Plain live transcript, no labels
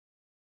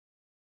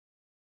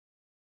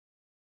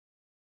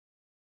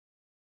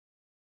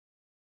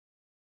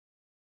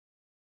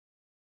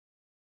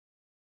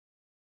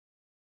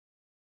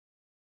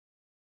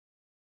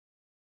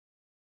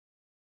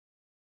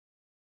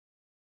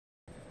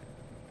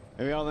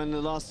Here we are then, the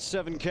last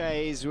 7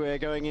 Ks. We're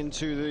going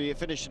into the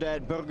finish today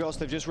at Burgos.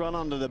 They've just run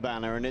under the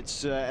banner, and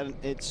it's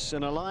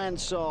an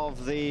alliance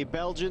of the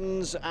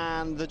Belgians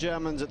and the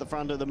Germans at the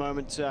front at the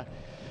moment.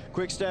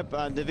 Quickstep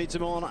and De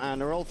Witteman,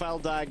 and Rolf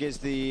Aldag is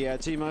the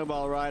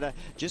T-Mobile rider,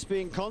 just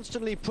being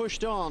constantly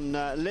pushed on,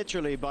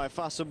 literally, by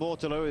Fassa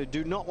Bortolo, who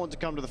do not want to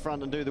come to the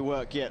front and do the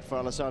work yet for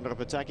Alessandro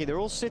Petacchi. They're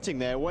all sitting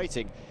there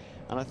waiting,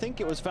 and I think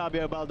it was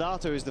Fabio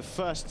Baldato who's the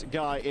first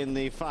guy in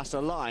the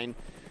Fassa line.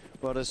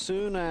 But as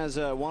soon as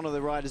one of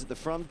the riders at the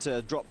front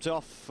dropped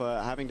off,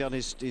 having done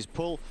his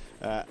pull,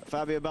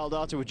 Fabio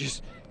Baldato would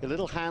just a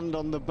little hand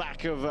on the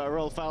back of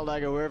Rolf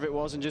Aldag or wherever it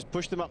was and just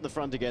push them up the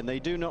front again. They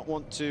do not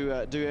want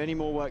to do any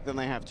more work than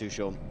they have to,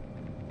 Sean.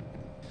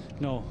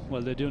 No,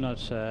 well, they do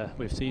not.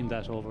 We've seen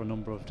that over a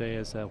number of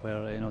days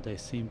where they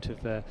seem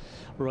to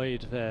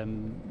ride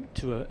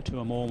to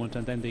a moment,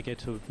 and then they get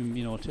to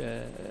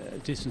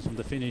distance from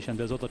the finish, and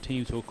there's other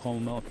teams who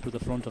come up to the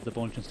front of the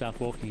bunch and start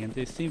walking, and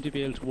they seem to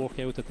be able to work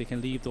out that they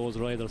can leave those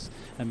riders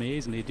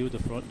amazingly do the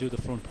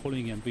front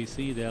pulling, and we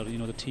see there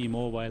the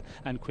T-Mobile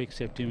and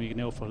Quickstep doing it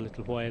now for a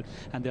little while,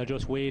 and they're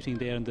just waiting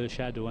there in the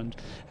shadow, and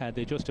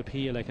they just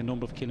appear like a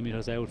number of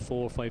kilometres out,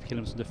 4 or 5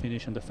 kilometres from the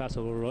finish, and the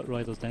Fassa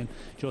riders then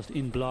just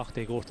in block.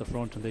 They go to the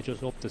front and they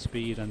just up the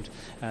speed, and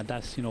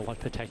that's what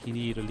Petacchi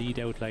need, a lead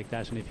out like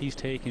that, and if he's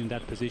taking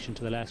that position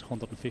to the last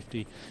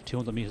 150,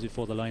 200 metres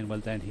before the line, well,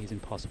 then he's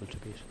impossible to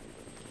beat.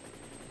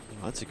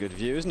 Well, that's a good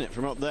view, isn't it,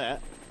 from up there?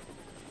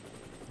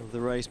 The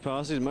race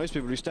passes. Most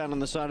people who stand on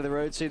the side of the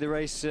road see the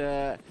race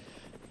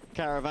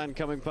caravan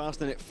coming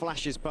past, and it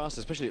flashes past,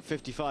 especially at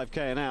 55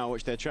 k an hour,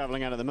 which they're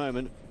travelling at the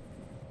moment.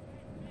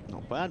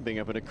 Not bad being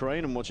up in a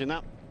crane and watching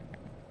that.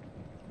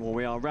 Well,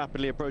 we are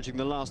rapidly approaching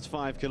the last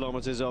 5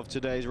 kilometres of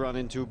today's run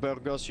into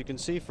Burgos. You can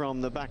see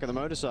from the back of the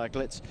motorcycle,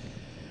 it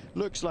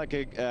looks like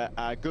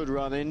a good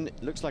run in.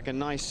 It looks like a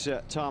nice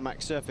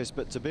tarmac surface,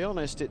 but to be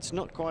honest, it's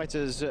not quite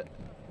as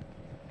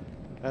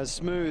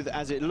smooth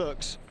as it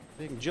looks.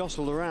 Being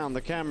jostled around,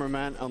 the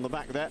cameraman on the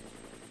back there.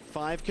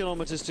 5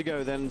 kilometres to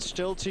go then,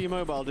 still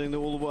T-Mobile doing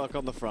all the work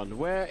on the front.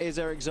 Where is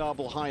Eric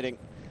Zabel hiding?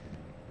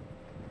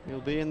 He'll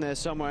be in there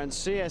somewhere, and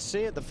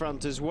CSC at the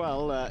front as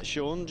well.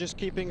 Sean, just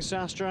keeping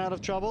Sastre out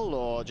of trouble,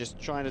 or just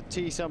trying to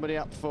tee somebody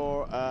up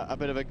for a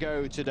bit of a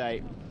go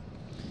today?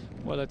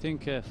 Well, I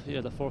think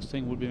the first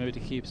thing would be maybe to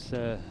keep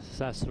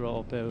Sastre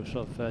up out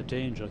of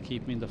danger,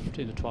 keep him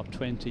in the top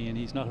 20, and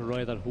he's not a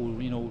rider who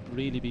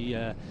really be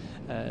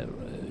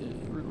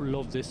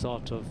love this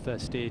sort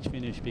of stage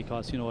finish,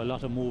 because a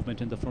lot of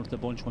movement in the front of the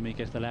bunch when we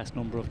get the last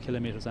number of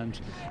kilometres, and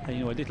a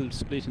little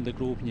split in the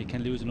group, and you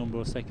can lose a number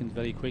of seconds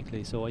very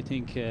quickly. So I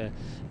think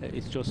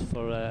it's just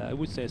for I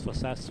would say it's for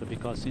Sastre,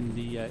 because in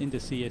the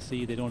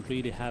CSC they don't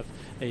really have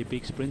a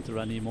big sprinter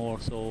anymore,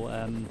 so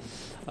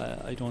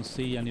I don't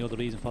see any other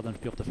reason for them to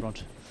be up the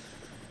front.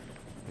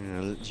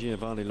 Yeah,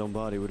 Giovanni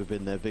Lombardi would have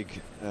been their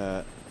big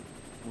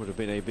would have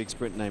been a big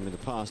sprint name in the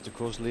past, of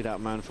course, lead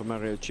out man for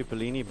Mario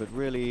Cipollini, but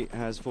really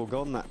has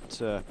foregone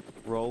that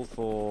role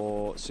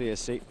for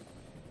CSC.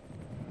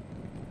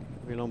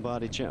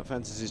 Lombardi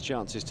fancies his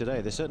chances today.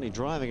 They're certainly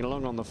driving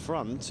along on the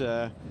front.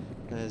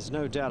 There's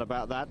no doubt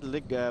about that.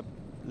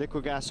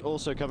 Liquigas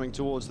also coming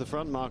towards the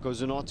front. Marco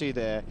Zanotti,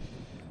 their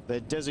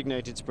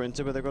designated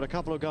sprinter, but they've got a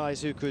couple of guys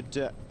who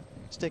could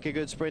stick a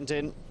good sprint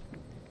in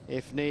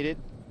if needed.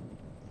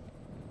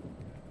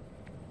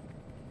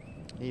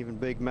 Even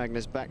big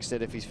Magnus Backstedt,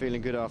 if he's feeling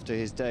good after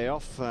his day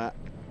off,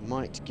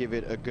 might give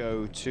it a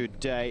go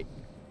today.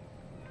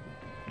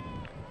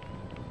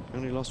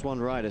 Only lost one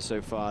rider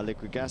so far,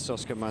 Liquigas,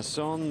 Oscar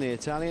Masson, the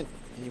Italian.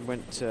 He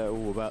went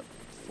about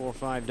 4 or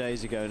 5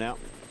 days ago now.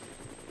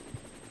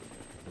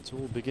 It's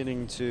all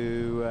beginning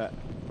to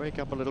break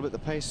up a little bit. The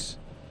pace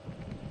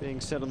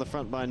being set on the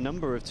front by a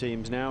number of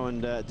teams now,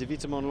 and De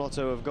Witteman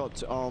Lotto have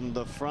got on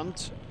the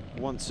front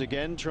once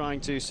again,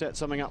 trying to set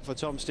something up for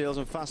Tom Steels,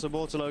 and Fassa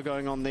Bortolo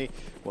going on the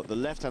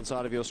left-hand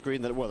side of your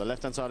screen, the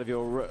left-hand side of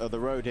the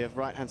road here,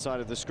 right-hand side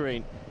of the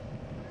screen,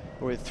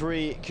 with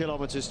 3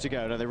 kilometres to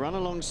go. Now they run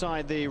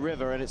alongside the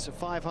river, and it's a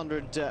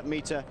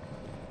 500-metre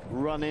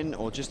run in,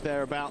 or just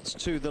thereabouts,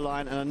 to the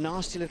line, and a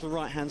nasty little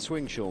right-hand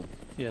swing, Sean.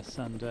 Yes,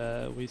 and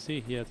we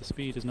see here the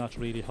speed is not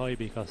really high,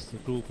 because the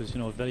group is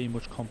very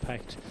much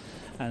compact,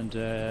 and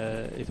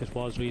if it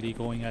was really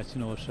going at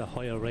at a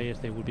higher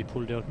rate, they would be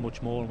pulled out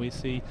much more. And we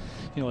see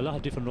a lot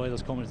of different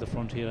riders coming to the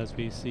front here, as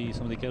we see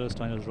some of the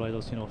Gerolsteiners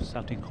riders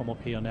starting to come up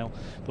here now.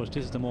 But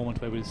this is the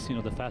moment where we'll see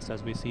the Fassa,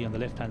 as we see on the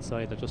left hand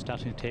side, they're just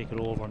starting to take it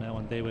over now,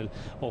 and they will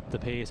up the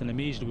pace, and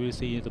immediately we'll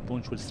see the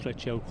bunch will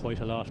stretch out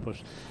quite a lot. But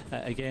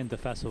again, the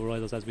Fassa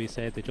riders, as we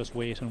said, they just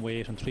wait and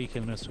wait, and 3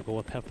 kilometres to go,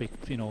 a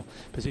perfect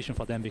position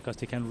for them, because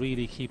they can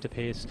really keep the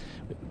pace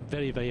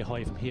very, very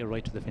high from here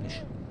right to the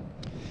finish.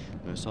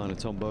 No sign of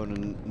Tom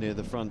Bonen near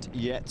the front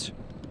yet.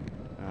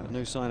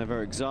 No sign of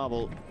Eric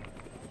Zabel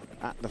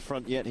at the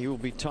front yet. He will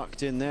be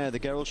tucked in there. The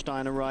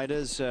Gerolsteiner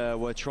riders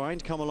were trying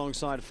to come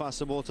alongside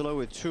Fassa Bortolo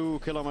with 2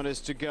 kilometers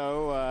to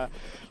go.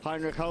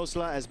 Heinrich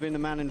Hausler has been the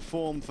man in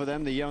form for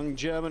them, the young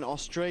German,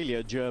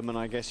 Australia-German,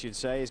 I guess you'd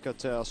say. He's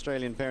got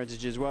Australian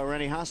parentage as well.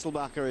 René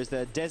Hasselbacher is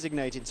their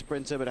designated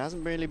sprinter, but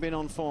hasn't really been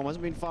on form,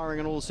 hasn't been firing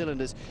on all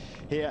cylinders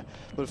here.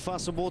 But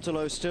Fassa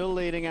Bortolo still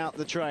leading out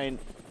the train.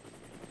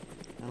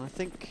 And I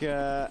think,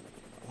 well,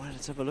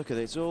 let's have a look at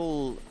it. It's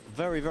all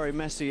very, very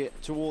messy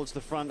towards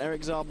the front.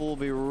 Eric Zabel will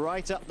be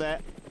right up there.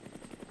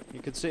 You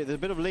can see there's a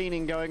bit of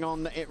leaning going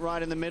on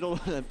right in the middle.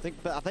 I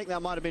think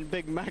that might have been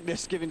Big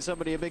Magnus giving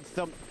somebody a big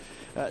thump,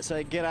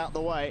 saying get out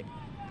the way.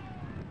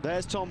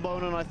 There's Tom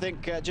Bonen, I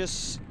think,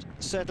 just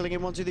settling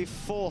in onto the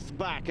 4th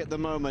back at the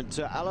moment.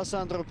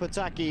 Alessandro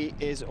Patacchi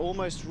is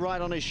almost right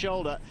on his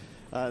shoulder.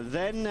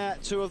 Then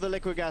 2 of the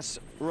Liquigas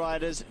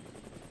riders,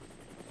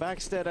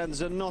 Backstead and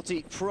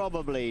Zanotti,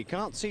 probably.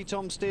 Can't see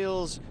Tom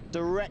Steels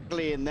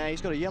directly in there.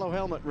 He's got a yellow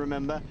helmet,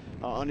 remember,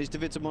 on his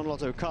Divita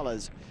Monlotto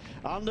colours.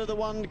 Under the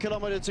 1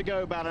 kilometre to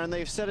go banner, and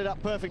they've set it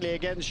up perfectly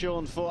again,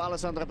 Sean, for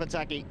Alessandro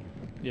Patacchi.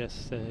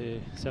 Yes,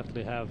 they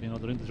certainly have. You know,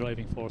 they're in the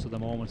driving force at the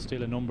moment.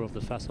 Still a number of the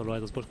Fassa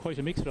riders, but quite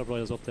a mixture of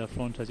riders up there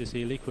front. As you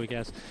see,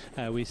 Liquigas,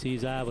 we see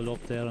Zabel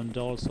up there, and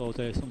also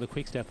some of the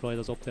quick-step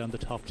riders up there in the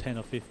top 10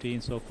 or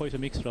 15. So quite a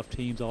mixture of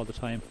teams all the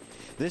time.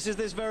 This is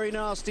this very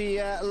nasty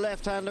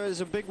left-hander.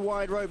 There's a big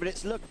wide road, but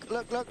it's look.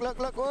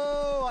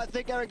 Whoa! I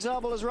think Eric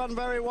Zabel has run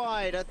very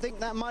wide. I think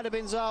that might have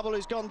been Zabel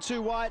who's gone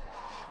too wide.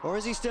 Or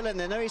is he still in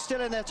there? No, he's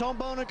still in there. Tom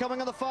Bonen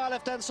coming on the far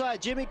left-hand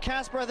side. Jimmy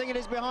Casper, I think it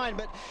is behind,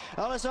 but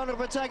Alessandro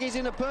Patacchi's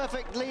in a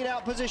perfect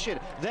lead-out position.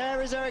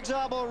 There is Eric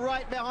Zabel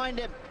right behind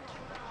him.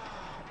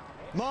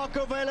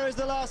 Marco Vela is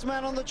the last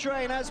man on the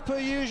train, as per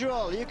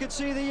usual. You could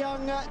see the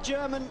young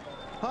German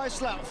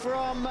Heisler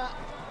from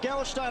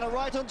Gerolsteiner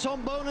right on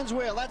Tom Bonen's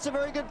wheel. That's a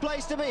very good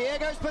place to be. Here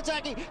goes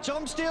Patacchi.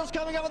 Tom Steele's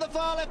coming up on the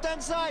far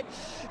left-hand side.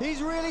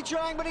 He's really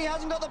trying, but he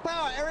hasn't got the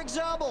power. Eric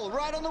Zabel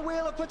right on the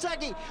wheel of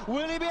Patacchi.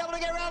 Will he be able to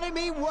get around him?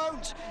 He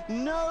won't.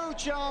 No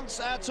chance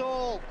at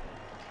all.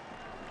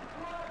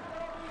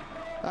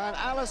 And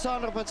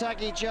Alessandro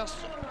Patacchi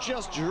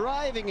just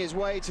driving his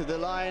way to the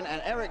line,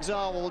 and Eric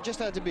Zabel just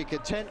had to be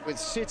content with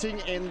sitting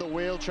in the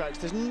wheel tracks.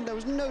 There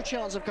was no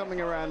chance of coming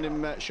around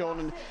him,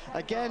 Sean. And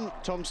again,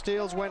 Tom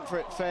Steels went for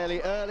it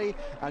fairly early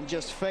and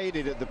just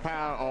faded at the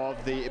power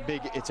of the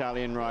big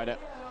Italian rider.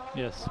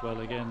 Yes, well,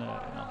 again,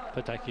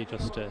 Patacchi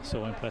just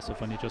so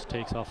impressive when he just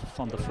takes off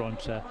from the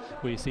front.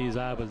 We see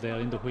Zabel there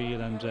in the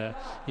wheel, and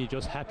he's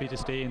just happy to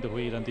stay in the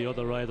wheel, and the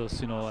other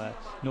riders, you know,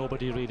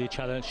 nobody really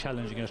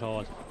challenging at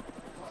all.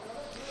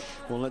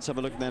 Well, let's have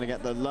a look then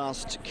at the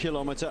last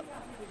kilometre.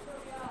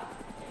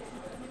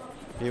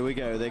 Here we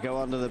go, they go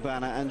under the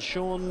banner, and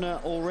Sean,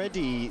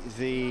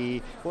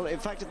 already well, in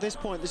fact, at this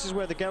point, this is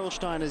where the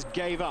Gerolsteiners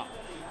gave up.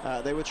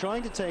 They were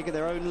trying to take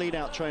their own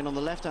lead-out train on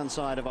the left-hand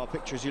side of our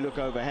picture as you look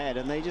overhead,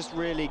 and they just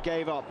really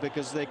gave up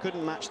because they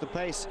couldn't match the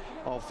pace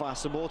of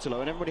Fassa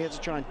Bortolo, and everybody had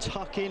to try and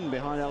tuck in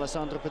behind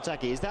Alessandro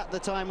Patacchi. Is that the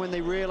time when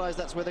they realised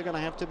that's where they're going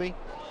to have to be?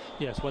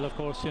 Yes, well, of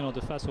course, you know,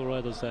 the Fassa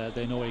riders,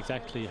 they know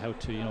exactly how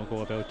to, you know,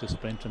 go about the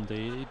sprint, and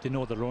they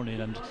know the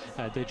running, and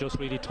they just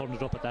really turned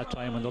it up at that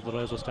time when the other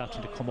riders were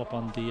starting to come up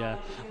on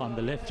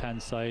the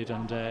left-hand side,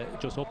 and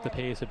just up the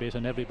pace a bit,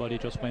 and everybody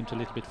just went a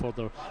little bit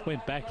further,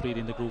 went back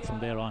leading the group from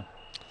there on.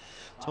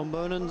 Tom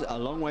Bonen a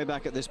long way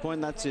back at this point.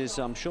 That is,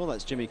 I'm sure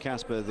that's Jimmy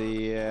Casper,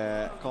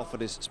 the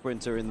Cofidis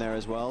sprinter, in there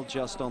as well,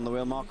 just on the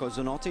wheel. Marco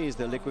Zanotti is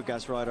the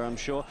Liquigas rider, I'm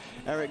sure.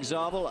 Eric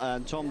Zabel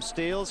and Tom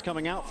Steels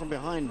coming out from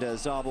behind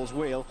Zabel's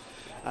wheel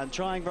and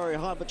trying very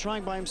hard, but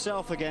trying by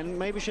himself again.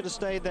 Maybe should have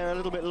stayed there a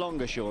little bit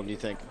longer, Sean, do you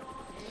think?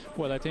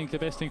 Well, I think the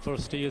best thing for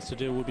Steels to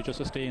do would be just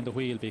to stay in the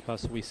wheel,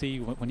 because we see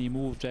when he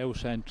moved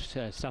out and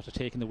started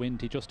taking the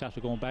wind, he just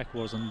started going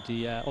backwards, and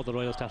the other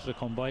riders started to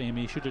come by him.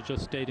 He should have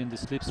just stayed in the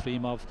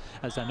slipstream of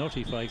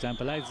Zanotti, for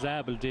example, as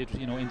Zabel did,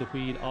 you know, in the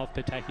wheel of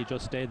Patacchi,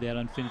 just stayed there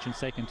and finishing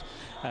second.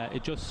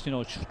 It just, you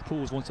know,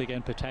 proves once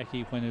again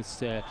Patacchi, when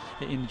it's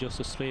in just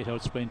a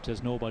straight-out sprint,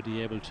 there's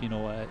nobody able to, you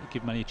know,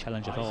 give him any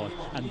challenge at all.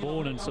 And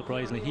Bonen,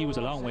 surprisingly, he was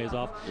a long ways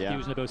off. Yeah. He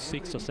was in about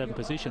 6th or 7th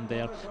position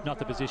there, not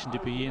the position to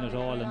be in at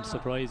all, and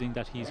surprising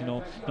that he's, you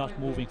know, not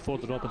moving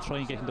further up and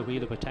trying to get in the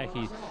wheel of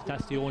Patacchi.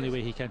 That's the only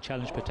way he can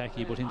challenge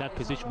Patacchi, but in that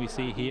position we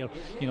see here,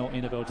 you know,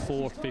 in about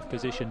 4th, 5th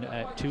position,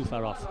 too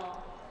far off.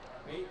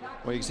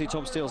 Well, you can see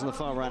Tom Steels on the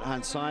far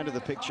right-hand side of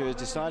the picture has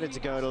decided to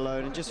go it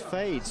alone and just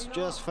fades.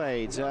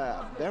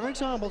 Eric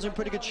Zabel's in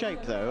pretty good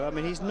shape, though. I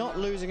mean, he's not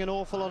losing an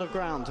awful lot of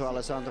ground to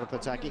Alessandro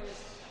Patacchi.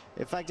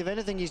 In fact, if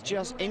anything, he's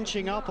just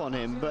inching up on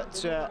him,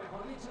 but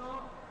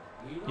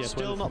yes,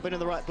 still not been in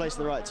the right place at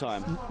the right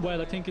time.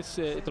 Well, I think it's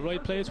the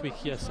right place.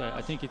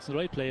 I think it's the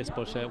right place,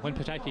 but when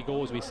Patacchi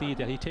goes, we see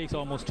that he takes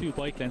almost 2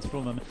 bike lengths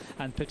from him,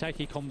 and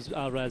Patacchi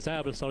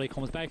Zabel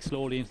comes back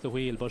slowly into the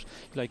wheel, but,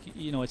 like,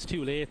 you know, it's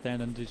too late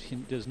then, and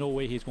there's no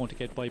way he's going to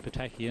get by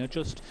Patacchi. You know,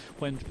 just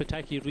when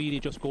Patacchi really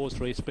just goes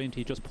for a sprint,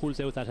 he just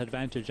pulls out that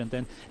advantage, and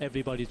then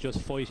everybody's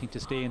just fighting to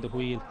stay in the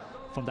wheel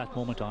from that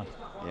moment on.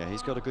 Yeah,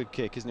 he's got a good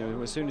kick, isn't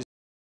he? As soon as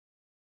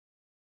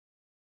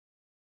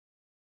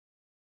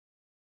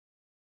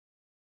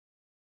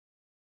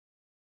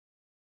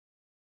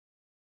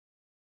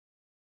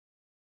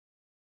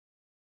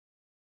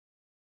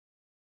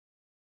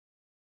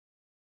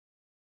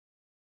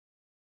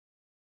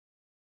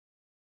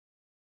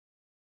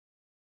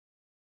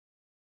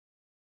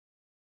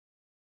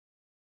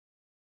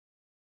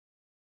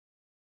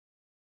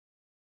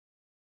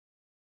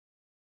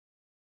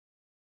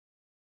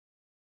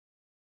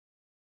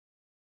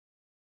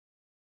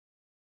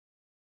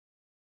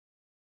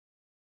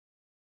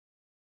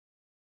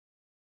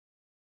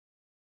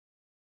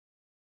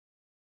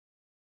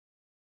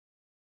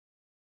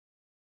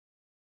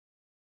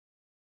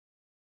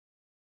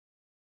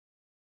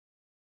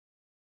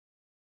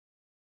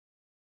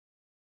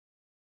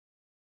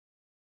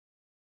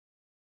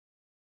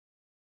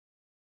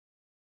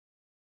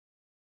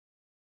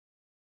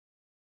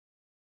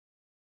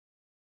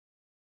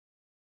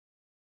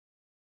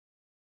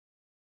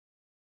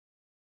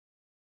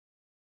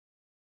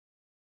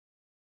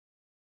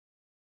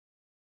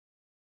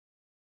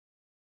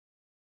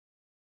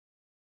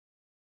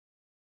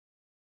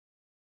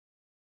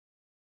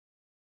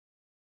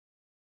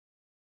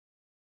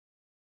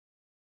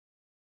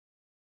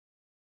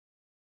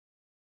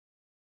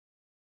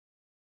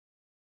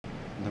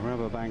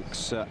rubber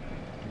banks,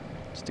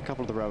 just a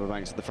couple of the rubber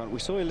banks at the front. We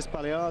saw Illes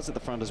Balears at the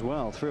front as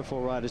well. 3 or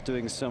 4 riders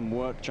doing some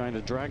work trying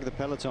to drag the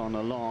peloton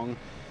along.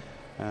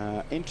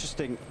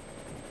 Interesting.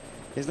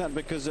 Is that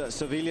because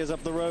Sevilla's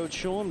up the road,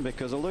 Sean?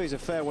 Because although he's a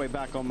fair way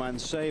back on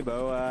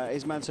Mancebo,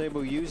 is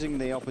Mancebo using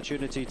the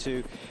opportunity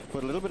to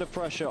put a little bit of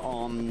pressure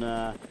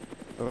on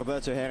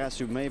Roberto Heras,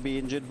 who may be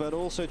injured, but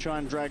also try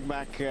and drag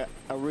back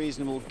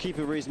keep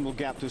a reasonable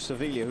gap to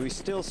Sevilla, who he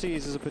still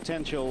sees as a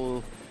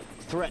potential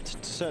threat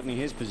to certainly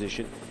his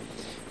position?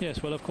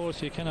 Yes, well, of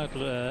course, you cannot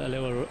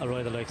allow a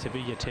rider like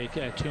Sevilla take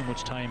too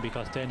much time,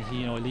 because then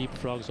he,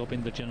 leapfrogs up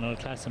in the general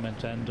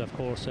classement. And of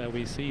course,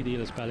 we see the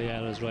Illes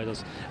Balears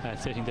riders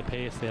setting the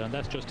pace there, and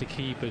that's just to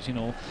keep it,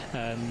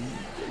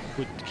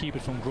 would keep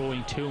it from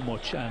growing too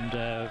much. And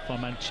for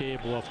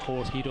Manchego, of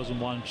course, he doesn't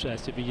want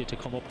Sevilla to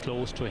come up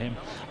close to him,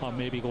 or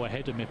maybe go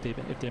ahead of him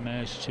if they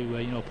manage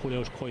to, pull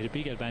out quite a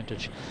big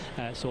advantage.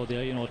 So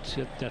they're,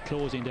 they're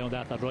closing down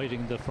that, they're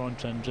riding in the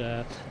front, and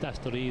that's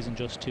the reason,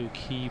 just to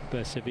keep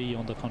Sevilla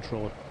under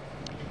control.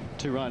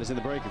 2 riders in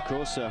the break, of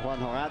course, Juan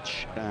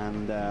Horach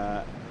and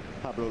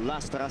Pablo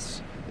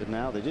Lastras.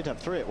 Now, they did have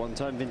 3 at one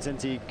time.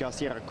 Vincenti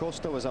Garcia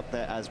Acosta was up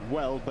there as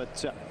well,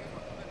 but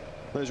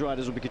those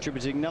riders will be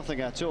contributing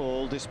nothing at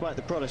all, despite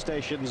the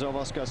protestations of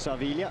Oscar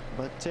Sevilla.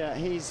 But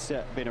he's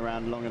been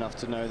around long enough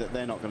to know that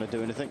they're not going to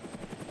do anything.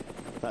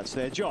 That's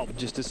their job,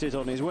 just to sit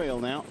on his wheel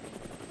now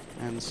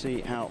and see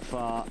how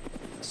far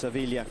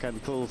Sevilla can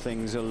pull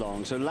things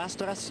along. So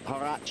Lastras,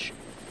 Horach,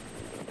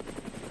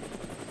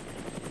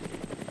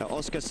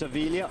 Oscar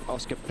Sevilla,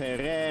 Oscar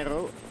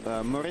Pereiro,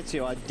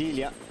 Maurizio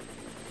Adilia,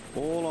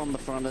 all on the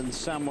front, and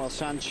Samuel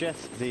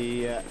Sanchez,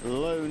 the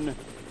lone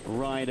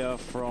rider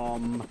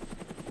from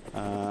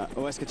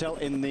Euskaltel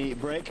in the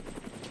break.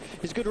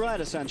 He's a good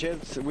rider,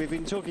 Sanchez. We've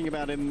been talking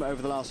about him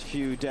over the last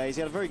few days.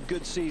 He had a very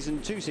good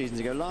season 2 seasons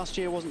ago. Last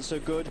year wasn't so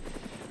good.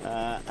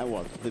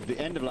 Well, the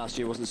end of last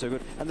year wasn't so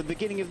good, and the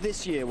beginning of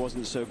this year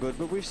wasn't so good.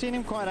 But we've seen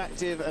him quite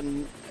active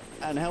and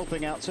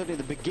helping out, certainly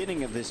at the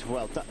beginning of this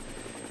Vuelta.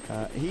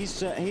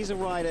 He's a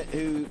rider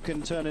who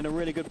can turn in a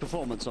really good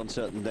performance on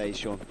certain days,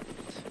 Sean.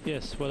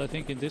 Yes, well, I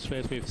think in this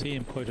race we've seen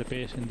him quite a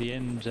bit in the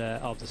end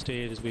of the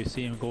stages. We've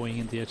seen him going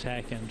in the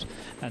attack, and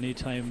any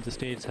time the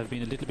stages have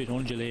been a little bit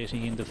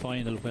undulating in the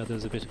final where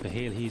there's a bit of a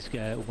hill, he's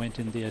went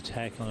in the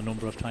attack on a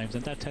number of times,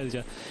 and that tells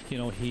you,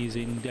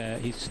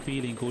 he's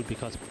feeling good,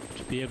 because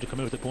to be able to come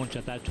out of the bunch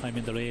at that time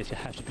in the race, you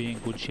have to be in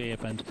good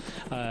shape. And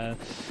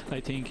I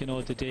think,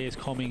 the day is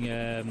coming,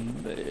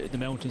 the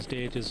mountain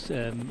stages,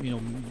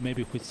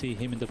 maybe we'd see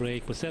him in the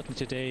break, but certainly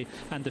today,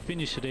 and the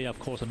finish today, of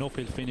course, an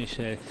uphill finish,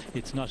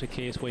 it's not a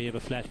case where you have a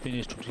flat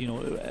finish.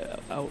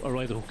 A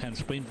rider who can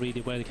sprint really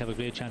well, you have a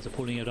great chance of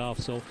pulling it off.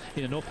 So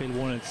in an uphill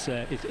one,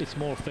 it's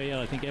more fair.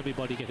 I think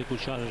everybody get a good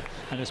shot at it,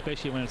 and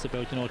especially when it's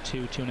about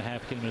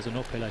 2.5 kilometers an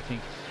uphill, I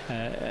think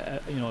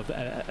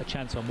a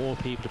chance for more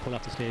people to pull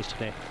off the stage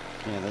today.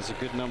 Yeah, there's a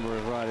good number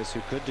of riders who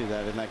could do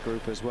that in that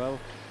group as well.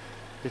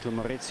 Little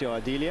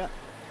Maurizio Adilia,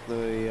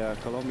 the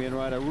Colombian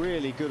rider,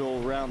 really good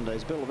all-rounder.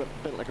 He's built a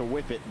bit like a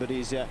whippet, but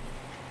he's a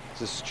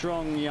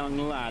strong young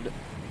lad.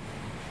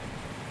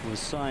 Was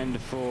signed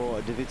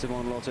for De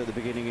Vitamon Lotto at the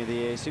beginning of the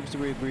year. Seems to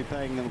be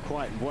repaying them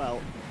quite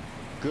well.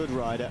 Good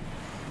rider.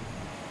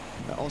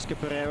 Oscar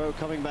Pereiro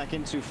coming back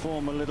into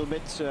form a little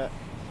bit,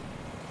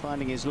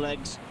 finding his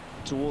legs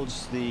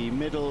towards the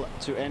middle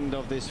to end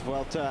of this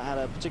Vuelta. Had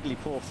a particularly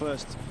poor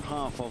first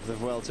half of the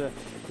Vuelta,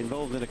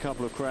 involved in a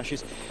couple of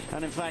crashes,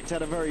 and in fact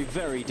had a very,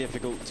 very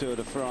difficult Tour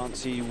de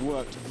France. He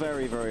worked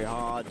very, very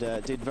hard,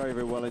 did very,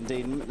 very well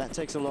indeed. That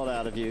takes a lot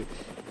out of you.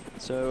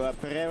 So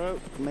Pereiro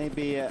may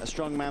be a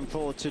strong man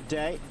for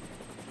today.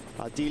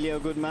 Ardilio, a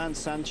good man.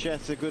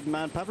 Sanchez, a good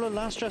man. Pablo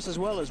Lastras as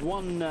well has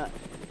won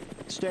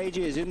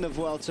stages in the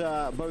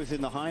Vuelta, both in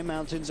the high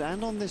mountains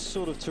and on this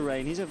sort of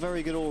terrain. He's a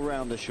very good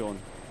all-rounder, Sean.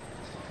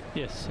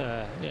 Yes,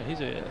 yeah,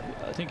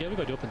 I think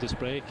everybody up in this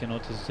break, it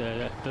is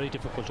very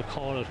difficult to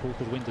call it who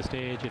could win the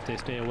stage if they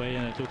stay away,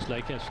 and it looks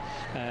like it.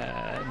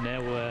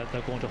 Now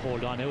they're going to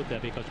hold on out there,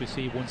 because we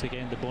see once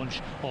again the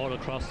bunch all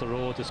across the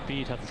road. The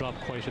speed has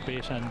dropped quite a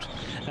bit, and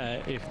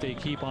if they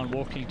keep on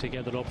working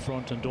together up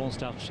front and don't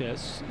stop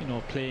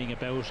playing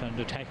about and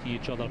attacking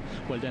each other,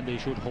 well, then they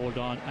should hold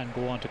on and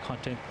go on to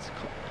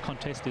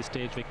contest this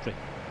stage victory.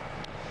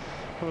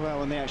 What about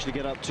when they actually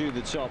get up to the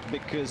top?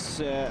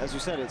 Because, as we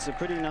said, it's a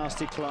pretty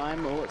nasty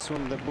climb. Oh, it's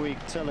one of the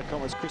Bouygues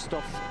Telecom. It's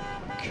Christophe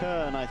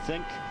Kern, I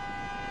think.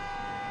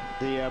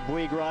 The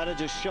Bouygues rider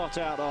just shot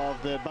out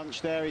of the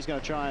bunch there. He's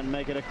going to try and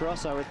make it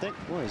across, I would think.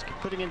 Well, he's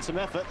putting in some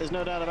effort. There's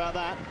no doubt about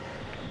that.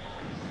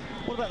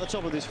 What about the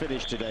top of this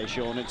finish today,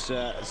 Sean? It's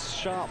a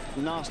sharp,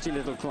 nasty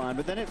little climb,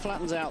 but then it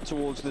flattens out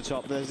towards the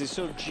top. There's this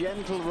sort of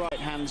gentle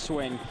right-hand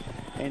swing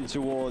in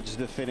towards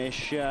the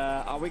finish.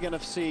 Are we going to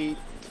see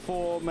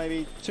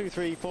maybe 2,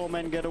 3, 4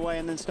 men get away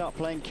and then start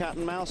playing cat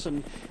and mouse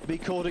and be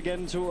caught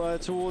again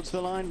towards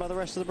the line by the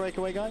rest of the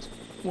breakaway guys?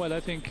 Well,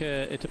 I think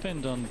it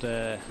depends on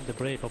the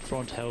break up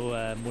front,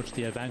 how much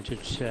the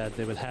advantage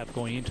they will have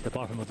going into the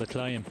bottom of the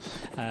climb,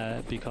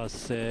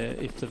 because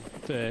if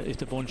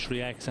the bunch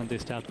reacts and they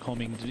start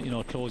coming,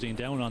 closing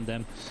down on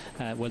them,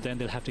 well, then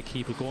they'll have to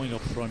keep it going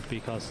up front,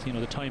 because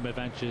the time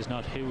advantage is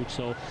not huge,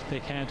 so they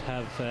can't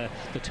have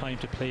the time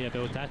to play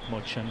about that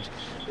much. And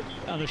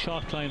on a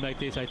short climb like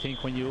this, I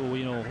think when when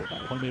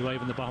we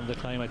arrive in the bottom of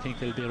the climb, I think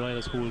there'll be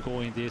riders who will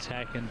go in the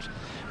attack, and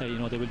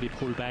they will be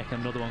pulled back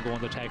and another one go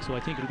on the attack. So I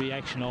think it'll be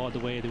action all the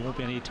way. There won't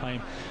be any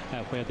time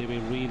where they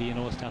will really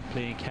start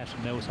playing cat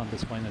and mouse on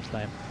this final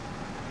climb.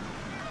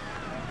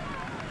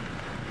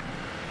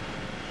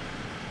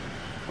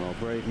 Well,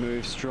 brave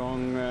move,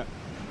 strong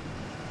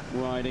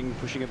riding,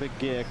 pushing a big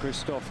gear.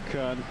 Christoph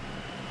Kern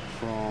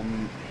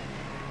from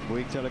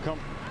Bouygues Telecom.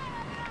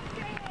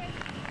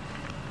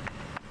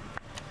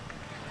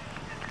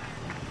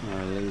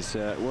 Well, he's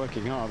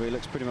working hard, but he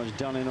looks pretty much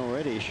done in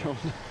already, Sean.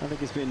 I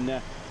think it's been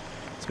a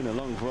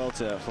long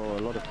Vuelta for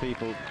a lot of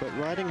people, but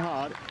riding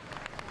hard.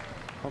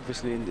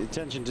 Obviously,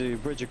 intention to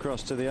bridge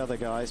across to the other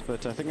guys,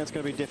 but I think that's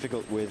going to be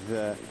difficult with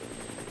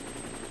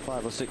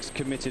 5 or 6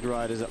 committed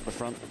riders up the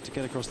front to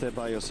get across there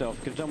by yourself.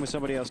 Could have done with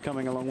somebody else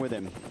coming along with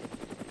him.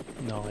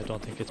 No, I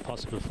don't think it's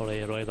possible for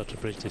a rider to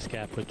bridge this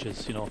gap, which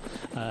is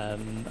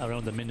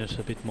around a minute,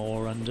 a bit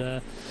more,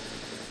 and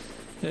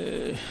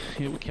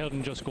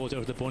Kelvin just goes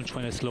out of the bunch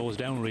when it slows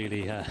down,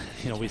 really.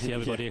 We see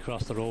everybody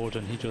across the road,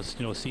 and he just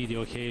see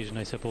the occasion,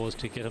 I suppose,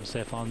 to get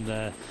himself on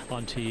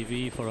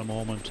TV for a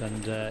moment,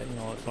 and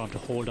for him to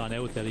hold on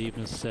out there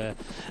even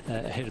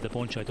ahead of the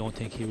bunch. I don't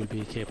think he will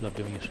be capable of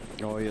doing it.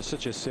 Oh, you're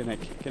such a cynic,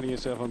 getting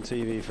yourself on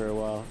TV for a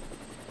while.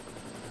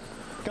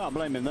 Can't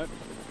blame him though.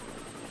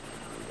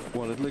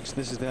 Well, it looks,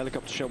 this is the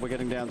helicopter shot we're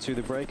getting down to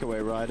the breakaway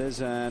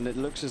riders, and it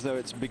looks as though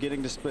it's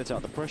beginning to split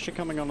up. The pressure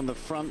coming on the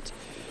front.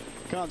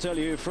 Can't tell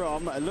you who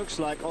from. It looks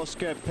like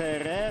Oscar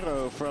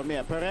Pereiro from,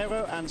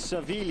 Pereiro and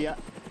Sevilla,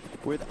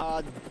 with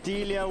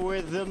Ardilia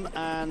with them,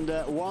 and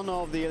one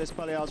of the Illes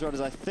Balears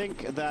riders, I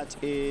think that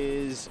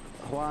is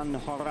Juan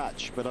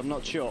Horach, but I'm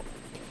not sure.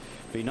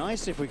 Be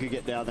nice if we could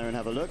get down there and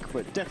have a look,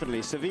 but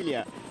definitely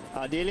Sevilla.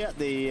 Ardilia,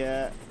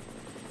 the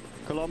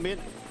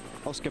Colombian.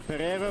 Oscar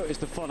Pereiro is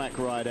the Fonac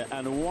rider,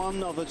 and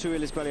one of the 2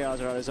 Illes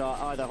Balears riders are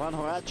either Juan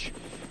Horach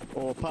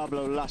or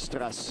Pablo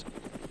Lastras.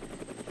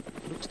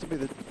 Looks to be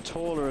the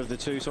taller of the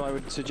 2, so I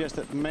would suggest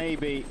that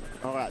maybe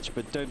Horach,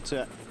 but don't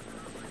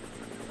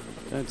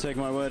take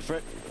my word for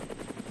it.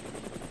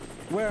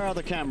 Where are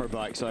the camera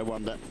bikes, I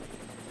wonder?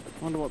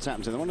 I wonder what's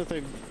happened to them. I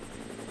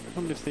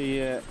wonder if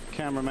the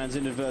cameraman's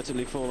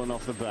inadvertently fallen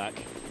off the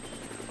back,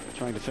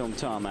 trying to film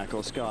tarmac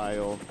or sky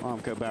or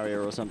Armco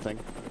barrier or something.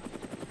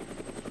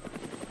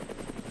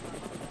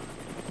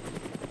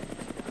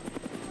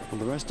 Well,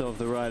 the rest of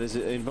the riders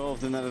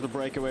involved in that little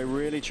breakaway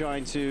really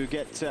trying to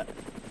get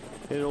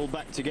it all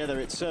back together.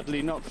 It's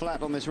certainly not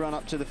flat on this run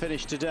up to the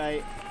finish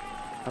today,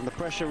 and the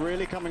pressure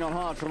really coming on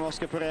hard from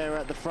Oscar Pereira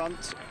at the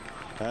front.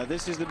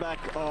 This is the back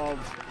of,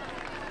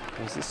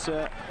 is this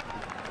a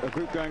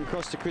group going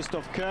across to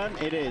Christoph Kern?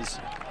 It is.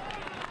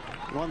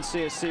 One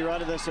CSC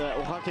rider, there's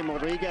Joaquim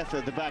Rodriguez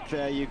at the back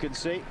there, you can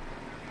see.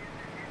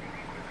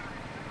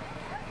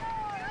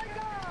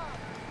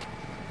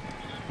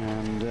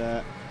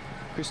 And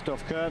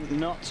Christoph Kern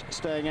not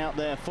staying out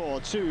there for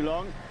too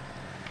long.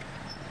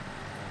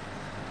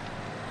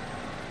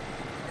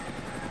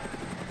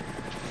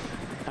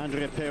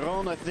 Andre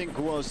Perron, I think,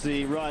 was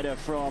the rider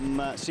from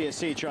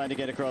CSC trying to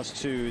get across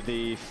to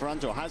the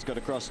front, or has got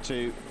across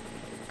to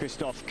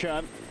Christoph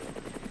Kern.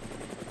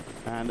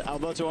 And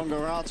Alberto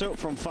Ongorato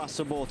from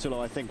Fassa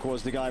Bortolo, I think,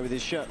 was the guy with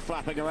his shirt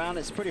flapping around.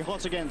 It's pretty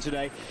hot again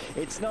today.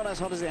 It's not as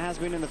hot as it has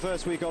been in the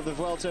first week of the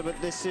Vuelta,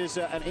 but this is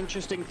an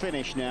interesting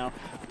finish now.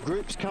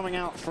 Groups coming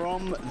out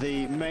from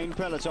the main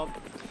peloton.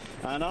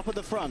 And up at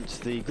the front,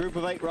 the group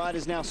of 8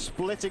 riders now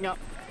splitting up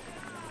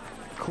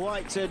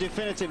quite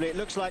definitively. It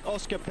looks like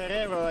Oscar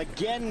Pereira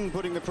again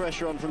putting the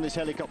pressure on from this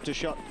helicopter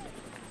shot.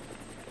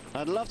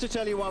 I'd love to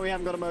tell you why we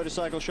haven't got a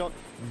motorcycle shot,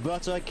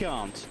 but I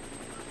can't.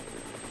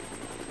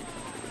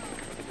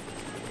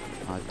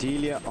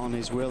 Ardilia on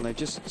his wheel. They've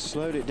just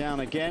slowed it down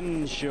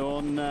again,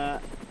 Sean. All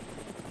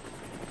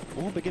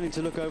beginning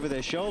to look over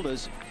their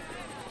shoulders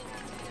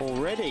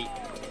already.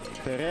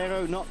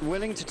 Pereiro not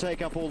willing to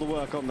take up all the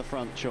work on the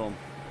front, Sean.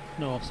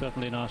 No,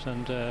 certainly not,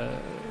 and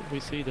we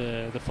see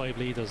the 5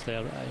 leaders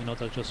there.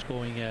 They're just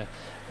going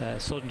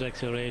sudden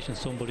acceleration.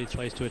 Somebody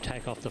tries to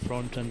attack off the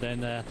front, and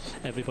then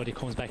everybody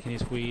comes back in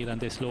his wheel, and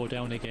they slow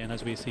down again.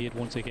 As we see it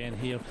once again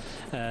here,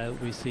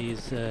 we see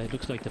it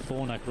looks like the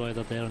Fonac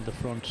rider there in the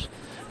front,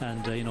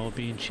 and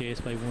being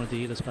chased by one of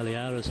the Illes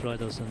Balears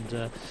riders,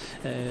 and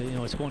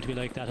it's going to be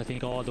like that, I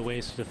think, all the way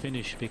to the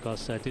finish,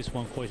 because this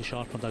one, quite a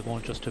short one, they're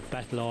going just to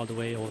battle all the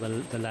way over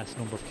the last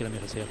number of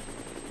kilometres here.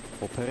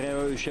 Well,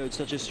 Pereiro showed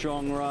such a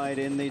strong ride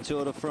in the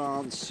Tour de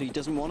France. He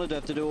doesn't want to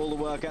have to do all the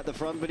work at the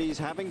front, but he's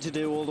having to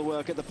do all the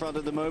work at the front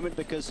at the moment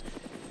because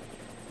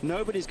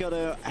nobody's got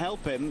to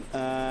help him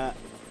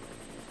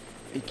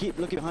he kept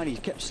looking behind, he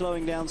kept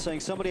slowing down, saying,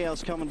 somebody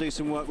else come and do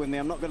some work with me,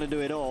 I'm not going to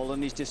do it all.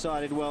 And he's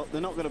decided, well,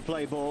 they're not going to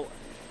play ball.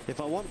 If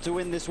I want to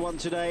win this one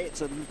today,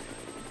 it's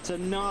a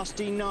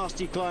nasty,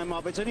 nasty climb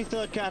up. It's only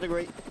third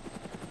category.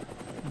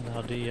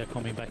 Now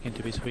coming back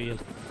into his wheel,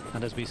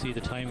 and as we see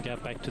the time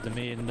gap back to the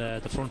main,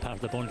 the front part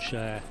of the bunch,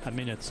 a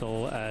minute,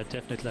 so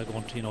definitely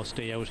going to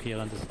stay out here,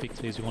 and the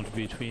victories are going to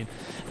be between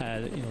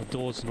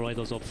those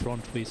riders up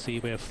front. We see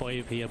we have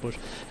 5 here, but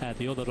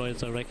the other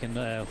riders, I reckon,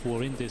 who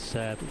are in this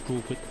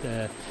group with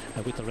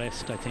the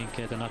rest, I think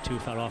they're not too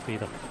far off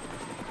either.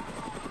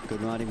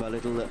 Good riding by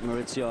little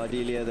Maurizio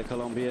Ardilia, the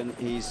Colombian.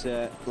 He's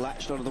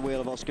latched onto the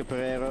wheel of Oscar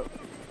Pereiro.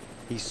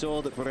 He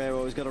saw that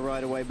Pereiro was going to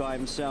ride away by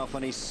himself,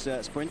 and he's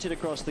sprinted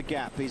across the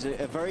gap. He's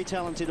a very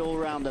talented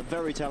all-rounder,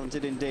 very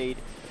talented indeed.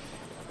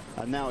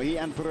 And now he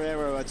and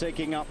Pereiro are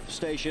taking up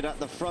station at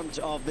the front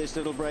of this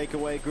little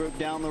breakaway group.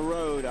 Down the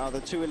road are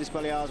the 2 Illes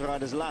Balears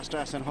riders,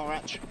 Lastras and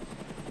Horace.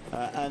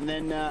 And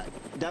then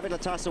David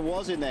Latassa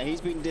was in there. He's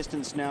been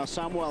distanced now.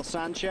 Samuel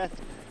Sanchez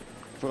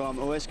from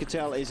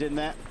Euskaltel is in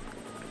there.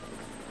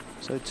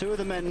 So 2 of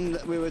the men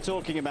that we were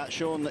talking about,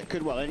 Sean, that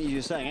could, well,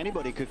 you're saying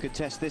anybody could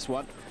contest this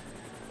one.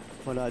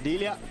 Well,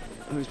 Ardilia,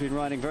 who's been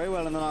riding very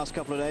well in the last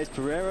couple of days.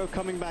 Pereiro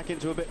coming back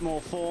into a bit more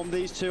form.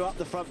 These 2 up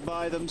the front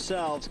by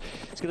themselves.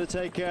 It's going to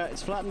take,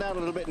 it's flattened out a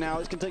little bit now.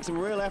 It's going to take some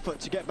real effort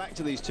to get back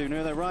to these 2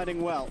 now. They're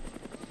riding well.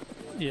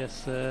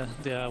 Yes,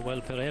 well,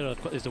 Pereira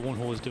is the one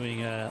who is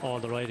doing all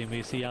the riding.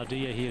 We see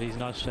Ardia here, he's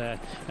not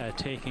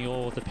taking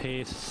all the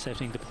pace,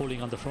 setting the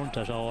pulling on the front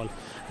at all.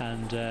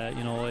 And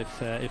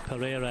if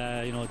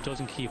Pereira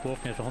doesn't keep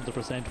working at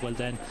 100%, well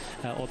then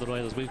other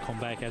riders will come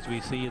back. As we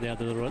see there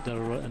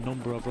are a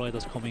number of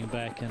riders coming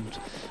back, and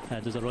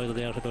there's a rider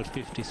there about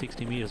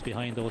 50-60 metres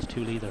behind those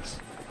 2 leaders.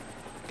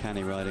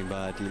 Canny riding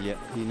by Ardilia.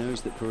 He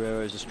knows that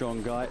Pereiro is a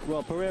strong guy.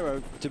 Well,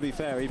 Pereiro, to be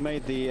fair, he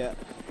made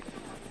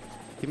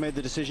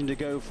the decision to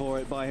go for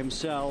it by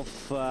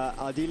himself.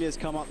 Ardilia's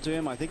come up to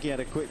him. I think he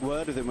had a quick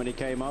word with him when he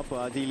came up.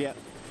 Ardilia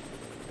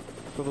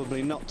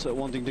probably not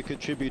wanting to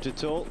contribute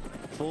at all,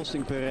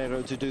 forcing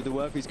Pereiro to do the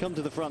work. He's come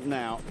to the front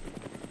now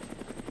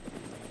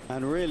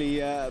and really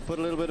put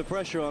a little bit of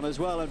pressure on as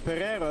well. And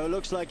Pereiro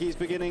looks like he's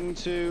beginning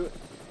to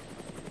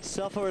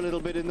suffer a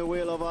little bit in the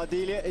wheel of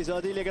Ardilia. Is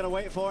Ardilia going to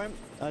wait for him?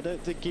 I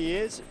don't think he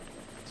is.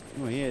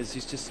 Oh, he is.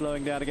 He's just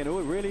slowing down again. Oh,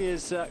 it really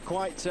is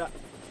quite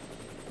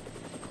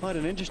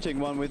an interesting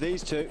one with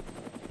these 2.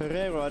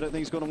 Pereiro, I don't think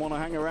he's going to want to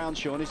hang around,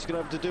 Sean. He's going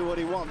to have to do what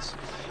he wants.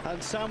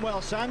 And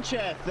Samuel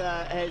Sanchez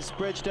has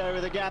bridged over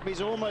the gap.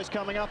 He's almost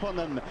coming up on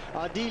them.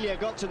 Ardilia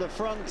got to the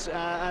front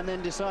and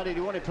then decided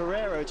he wanted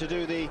Pereiro to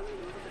do the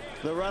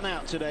run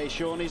out today,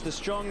 Sean. He's the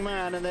strong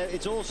man, and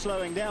it's all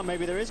slowing down.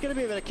 Maybe there is going to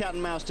be a bit of cat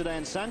and mouse today,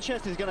 and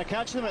Sanchez is going to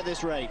catch them at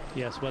this rate.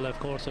 Yes, well, of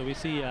course, so we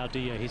see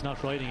Ardia, he's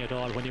not riding at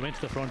all. When he went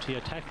to the front, he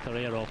attacked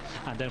Pereiro,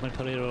 and then when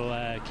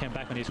Pereiro came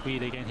back on his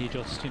wheel again, he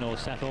just,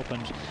 sat up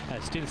and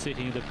still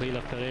sitting in the wheel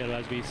of Pereiro,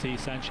 as we see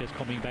Sanchez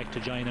coming back to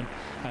join him.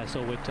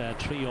 So with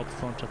 3 up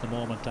front at the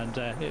moment, and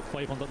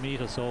 500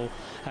 metres, so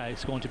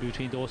it's going to be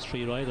between those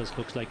 3 riders,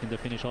 looks like, in the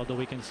finish, although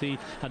we can see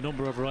a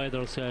number of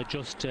riders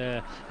just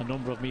a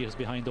number of metres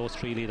behind those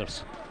 3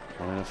 leaders.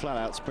 Well, in a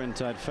flat-out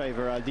sprint, I'd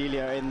favour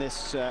Ardilia in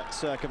this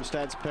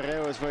circumstance.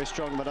 Pereiro is very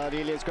strong, but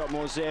Ardilia's got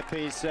more zip.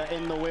 He's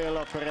in the wheel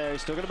of Pereiro.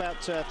 He's still got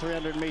about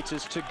 300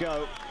 metres to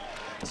go.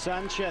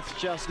 Sanchez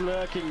just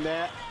lurking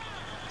there.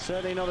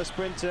 Certainly not a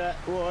sprinter.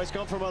 Oh, he's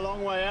gone from a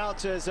long way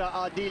out as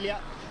Ardilia.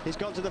 He's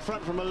gone to the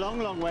front from a long,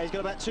 long way. He's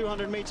got about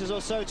 200 metres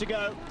or so to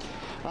go.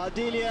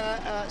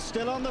 Ardilia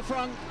still on the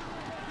front.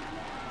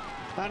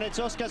 And it's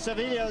Oscar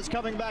Sevilla that's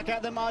coming back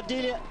at them.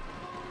 Ardilia.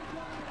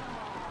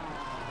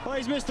 Oh,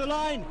 he's missed the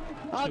line.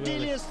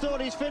 Ardilia's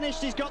thought he's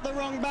finished. He's got the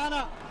wrong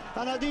banner.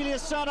 And Ardilia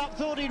sat up,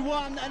 thought he'd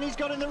won, and he's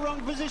got in the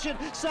wrong position.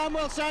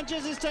 Samuel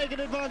Sanchez has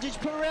taken advantage.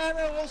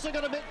 Pereiro also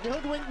got a bit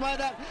hoodwinked by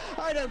that.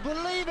 I don't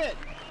believe it.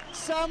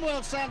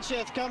 Samuel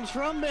Sanchez comes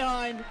from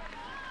behind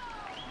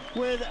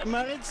with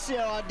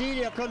Maurizio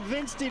Ardilia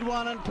convinced he'd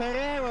won, and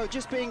Pereiro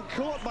just being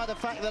caught by the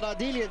fact that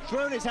Ardilia had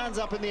thrown his hands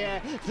up in the air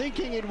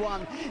thinking he'd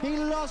won. He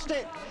lost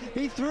it.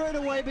 He threw it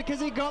away because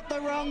he got the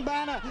wrong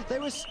banner. They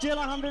were still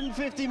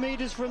 150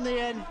 metres from the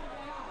end.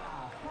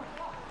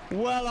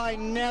 Well, I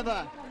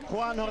never.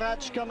 Juan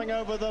Horace coming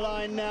over the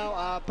line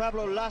now.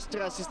 Pablo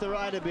Lastras is the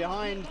rider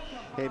behind.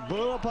 It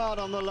blew apart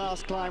on the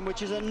last climb,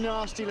 which is a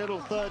nasty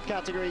little third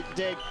category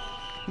dig.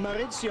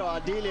 Maurizio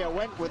Ardilia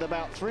went with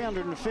about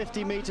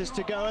 350 metres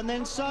to go and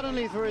then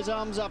suddenly threw his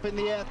arms up in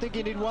the air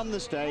thinking he'd won the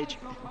stage.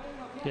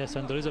 Yes,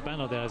 and there is a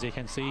banner there, as you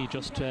can see,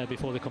 just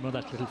before they come on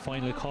that little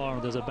final corner.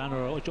 There's a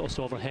banner just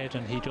overhead,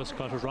 and he just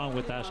got it wrong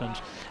with that,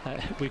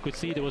 and we could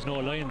see there was no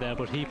line there,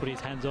 but he put his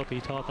hands up. He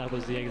thought that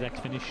was the exact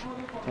finish.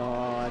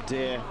 Oh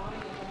dear.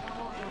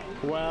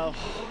 Well,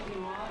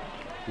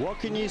 what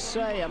can you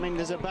say? I mean,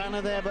 there's a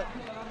banner there, but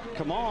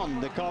come on,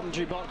 the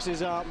commentary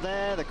boxes aren't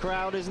there, the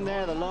crowd isn't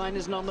there, the line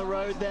isn't on the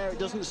road there, it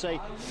doesn't say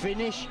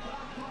finish.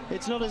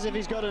 It's not as if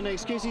he's got an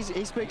excuse.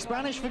 He speaks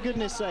Spanish, for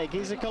goodness sake.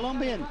 He's a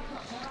Colombian.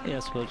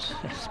 Yes, but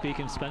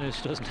speaking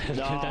Spanish doesn't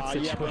help in that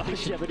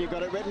situation. Yeah, but you've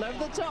got it written over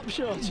the top,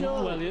 sure.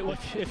 Well,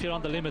 if you're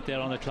on the limit there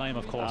on the climb,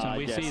 of course, and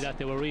we see that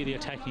they were really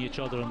attacking each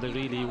other, and they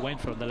really went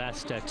for the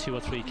last 2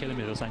 or 3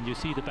 kilometres, and you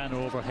see the banner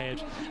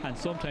overhead, and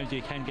sometimes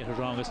you can get it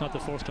wrong. It's not the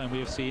first time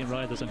we've seen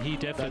riders, and he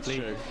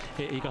definitely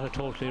he got it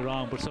totally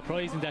wrong. But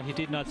surprising that he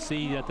did not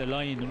see that the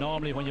line.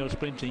 Normally, when you're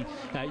sprinting,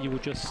 you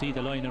would just see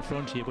the line in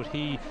front of you, but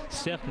he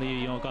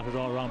certainly, got it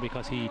all wrong,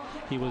 because he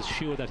was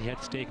sure that he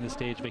had taken the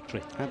stage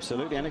victory.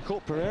 Absolutely, and it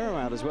caught Pereiro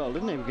out as well,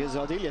 didn't he? Because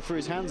Ardelia threw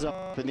his hands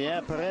up in the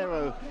air.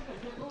 Pereiro,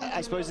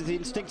 I suppose, it's the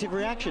instinctive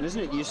reaction,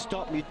 isn't it? You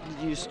stop,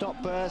 you stop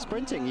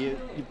sprinting. Your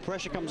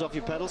pressure comes off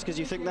your pedals because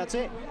you think that's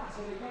it.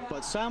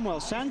 But Samuel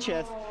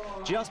Sanchez,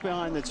 just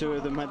behind the two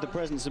of them, had the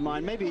presence of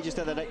mind. Maybe he just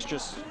had that extra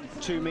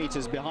 2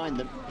 meters behind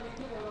them,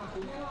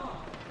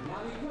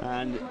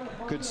 and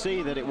could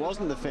see that it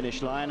wasn't the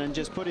finish line, and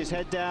just put his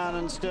head down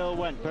and still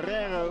went.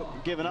 Pereiro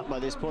given up by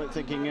this point,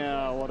 thinking,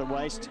 oh, what a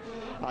waste.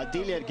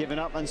 Ardelia had given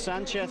up, and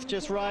Sanchez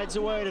just rides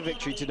away to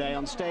victory today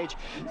on stage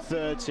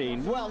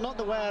 13. Well, not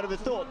the way I would have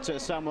thought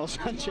Samuel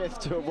Sanchez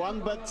to have won,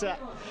 but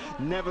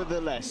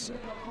nevertheless,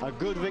 a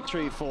good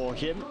victory for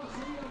him.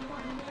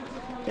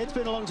 It's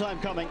been a long time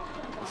coming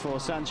for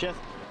Sanchez,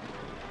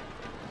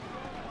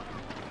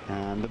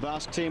 and the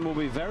Basque team will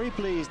be very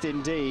pleased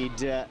indeed.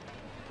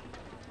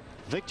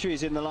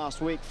 Victories in the last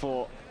week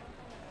for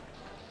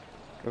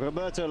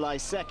Roberto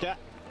Laiseca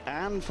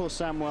and for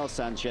Samuel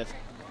Sanchez.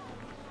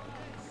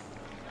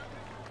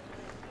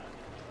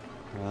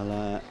 Well,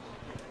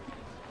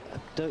 I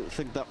don't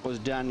think that was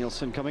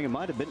Danielson coming. It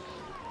might have been.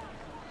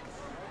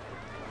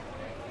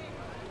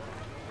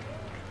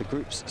 The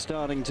group's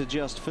starting to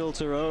just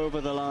filter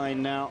over the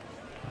line now.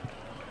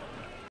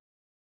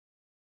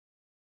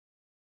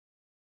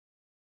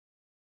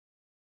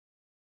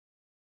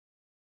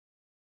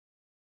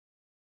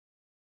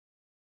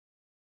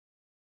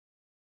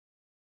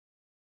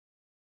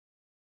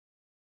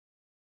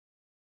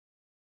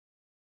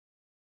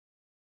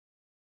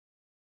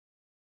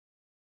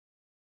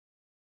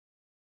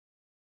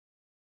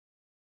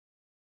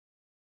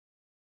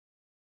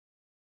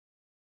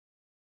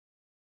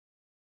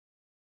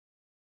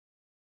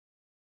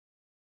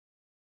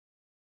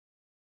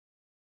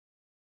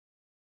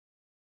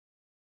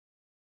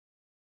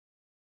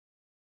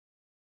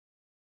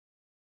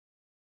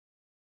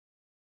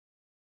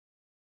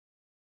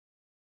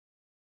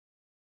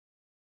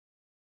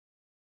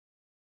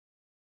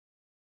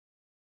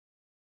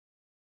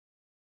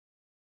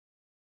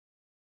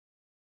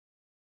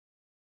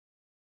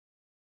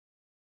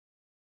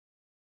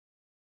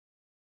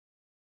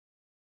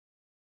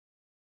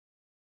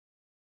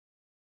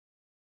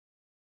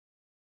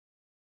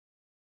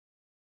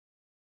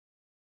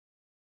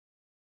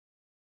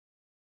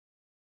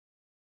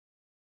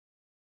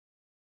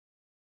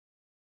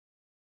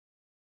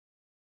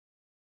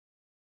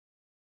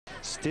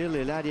 Still,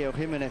 Eladio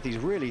Jimenez, he's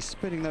really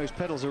spinning those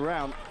pedals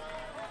around.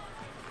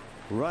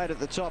 Right at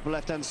the top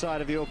left-hand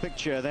side of your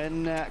picture.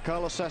 Then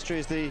Carlos Sastre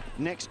is the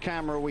next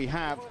camera we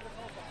have.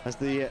 As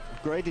the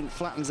gradient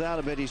flattens out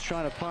a bit, he's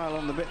trying to pile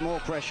on a bit more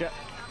pressure.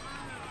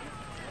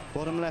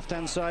 Bottom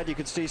left-hand side, you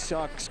can see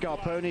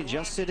Scarponi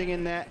just sitting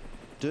in there,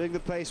 doing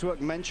the pace work.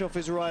 Menchov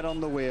is right on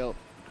the wheel.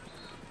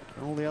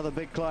 All the other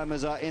big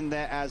climbers are in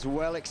there as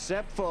well,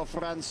 except for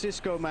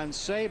Francisco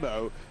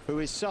Mancebo, who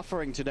is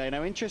suffering today.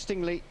 Now,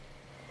 interestingly,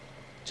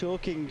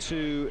 talking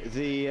to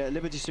the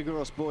Liberty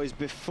Seguros boys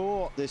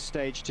before this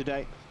stage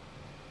today,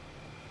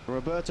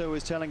 Roberto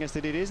was telling us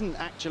that it isn't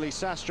actually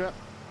Sastre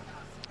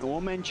or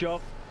Menchov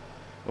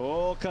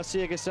or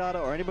Garcia Quesada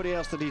or anybody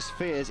else that he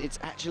fears. It's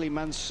actually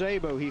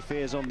Mancebo he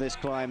fears on this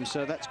climb,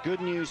 so that's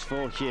good news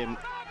for him.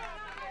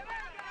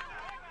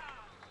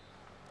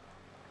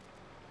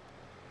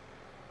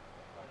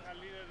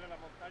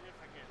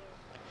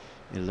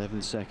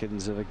 11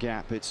 seconds of a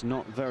gap. It's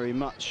not very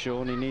much,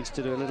 Sean. He needs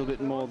to do a little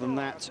bit more than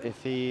that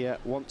if he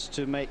wants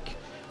to make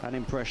an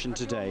impression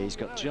today. He's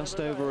got just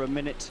over a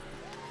minute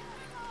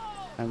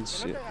and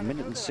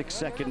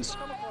 6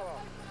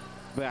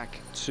 back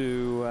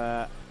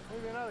to,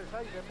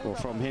 or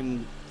from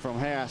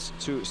Heras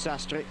to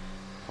Sastre.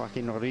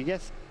 Joaquin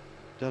Rodriguez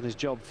done his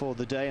job for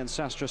the day, and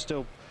Sastre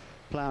still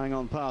ploughing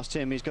on past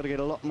him. He's got to get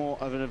a lot more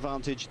of an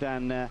advantage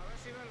than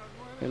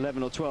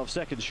 11 or 12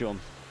 seconds, Sean.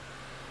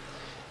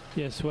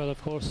 Yes, well, of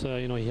course,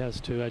 he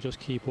has to just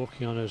keep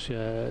working on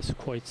it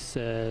quite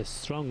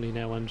strongly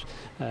now, and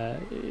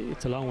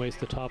it's a long ways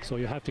to the top, so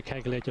you have to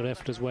calculate your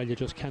effort as well. You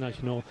just cannot,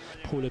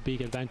 pull a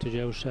big advantage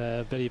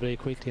out very, very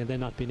quickly and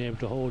then not being able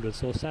to hold it.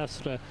 So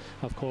Sastre,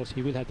 of course,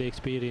 he will have the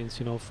experience,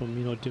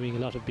 from, doing a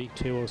lot of big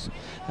tours,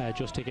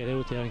 just to get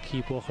out there and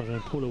keep working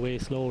and pull away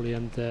slowly.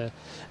 And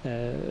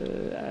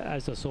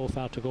as there's so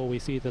far to go, we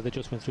see that they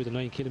just went through the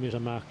 9 kilometre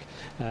mark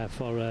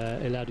for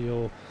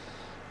Eladio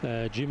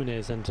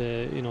Jimenez, and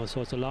so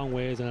it's a long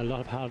ways and a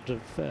lot of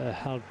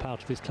hard part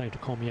of this climb to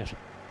come yet.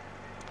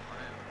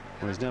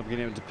 Well, he's now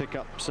beginning to pick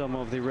up some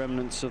of the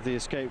remnants of the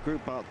escape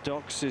group. Bart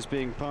Dox is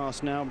being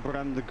passed now,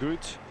 Bram de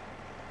Groot,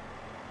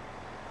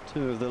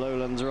 two of the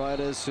lowlands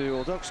riders who,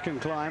 or Dox can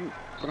climb,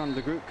 front of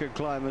the group, could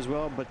climb as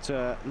well, but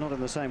not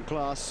in the same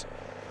class.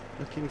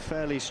 Looking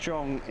fairly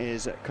strong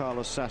is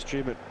Carlos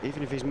Sastre, but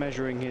even if he's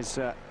measuring his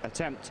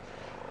attempt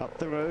up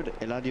the road,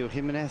 Eladio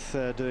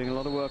Jimenez doing a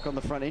lot of work on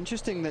the front.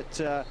 Interesting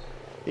that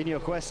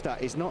Iñigo Cuesta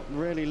is not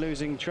really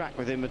losing track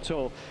with him at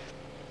all.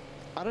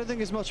 I don't think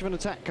there's much of an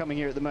attack coming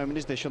here at the moment,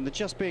 is there, Sean? They're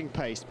just being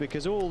paced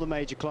because all the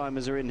major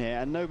climbers are in here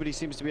and nobody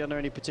seems to be under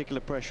any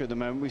particular pressure at the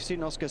moment. We've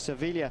seen Oscar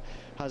Sevilla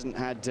hasn't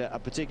had a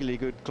particularly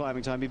good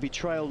climbing time. He'd be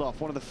trailed off,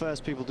 one of the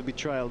first people to be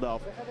trailed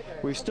off.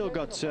 We've still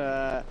got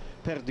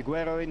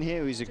Perdiguero in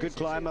here, who's a good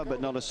climber but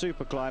not a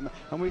super climber.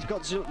 And we've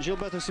got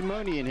Gilberto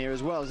Simoni in here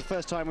as well. It's the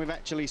first time we've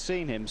actually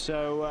seen him.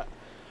 So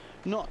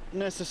not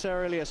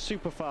necessarily a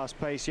super fast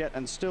pace yet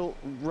and still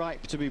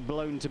ripe to be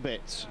blown to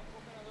bits.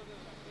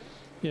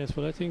 Yes,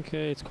 well, I think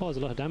it's caused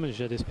a lot of damage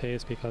at this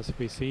pace because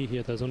we see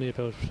here there's only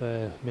about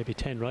maybe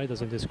 10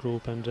 riders in this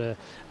group, and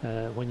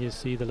when you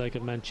see the like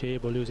of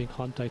Menchov losing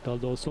contact,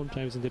 although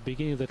sometimes in the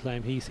beginning of the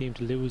climb he seemed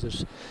to lose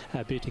it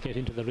a bit to get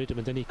into the rhythm,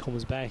 and then he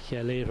comes back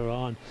later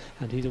on,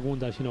 and he's the one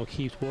that, you know,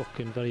 keeps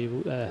working very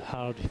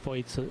hard,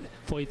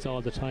 fights all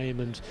the time,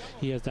 and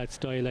he has that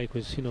style, like,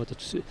 with, you know,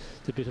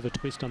 the bit of a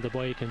twist on the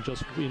bike and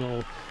just, you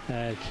know,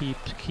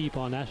 keep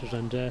on at it,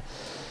 and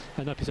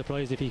I'd not be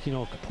surprised if he, you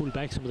know, could pull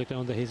back some of the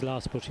ground that he's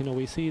lost. But, you know,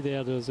 we see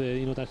there's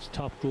you know, that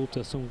top group,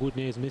 there's some good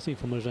names missing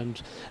from it, and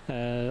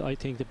I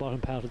think the bottom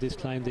part of this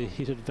climb they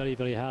hit it very,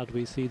 very hard.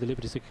 We see the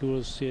Liberty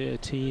Secures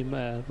team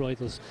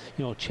riders,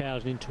 you know,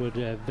 charging into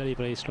it very,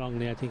 very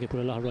strongly. I think it put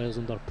a lot of riders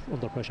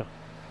under pressure.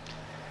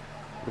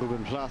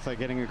 Ruben Plaza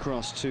getting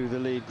across to the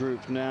lead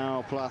group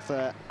now.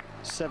 Plaza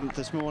 7th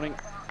this morning,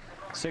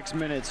 6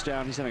 minutes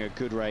down. He's having a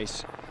good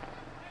race.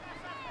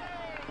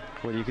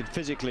 Well, you could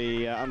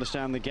physically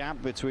understand the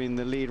gap between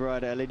the lead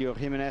rider Eladio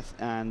Jimenez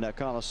and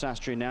Carlos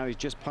Sastre now. He's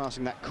just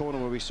passing that corner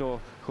where we saw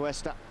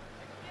Cuesta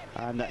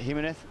and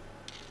Jimenez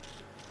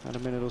about a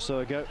minute or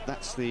so ago.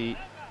 That's the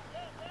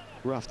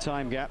rough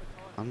time gap.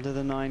 Under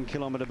the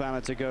 9-kilometer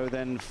banner to go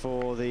then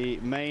for the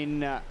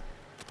main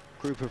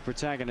group of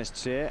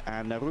protagonists here,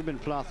 and Ruben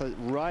Plaza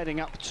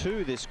riding up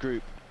to this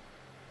group.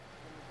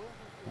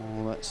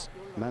 Oh, that's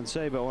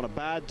Mancebo on a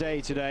bad day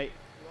today,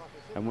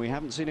 and we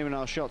haven't seen him in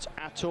our shots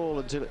at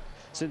all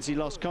since he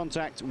lost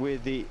contact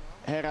with the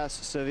Heras,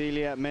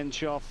 Sevilla,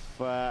 Menchov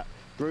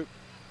group.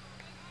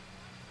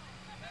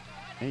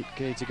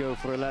 8K to go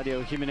for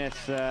Eladio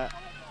Jimenez.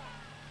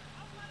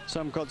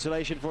 Some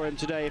consolation for him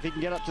today. If he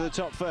can get up to the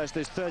top first,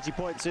 there's 30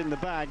 points in the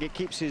bag. It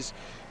keeps his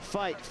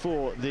fight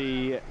for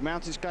the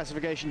mountains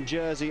classification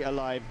jersey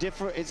alive.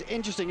 It's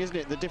interesting, isn't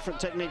it, the different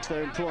techniques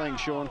they're employing,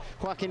 Sean.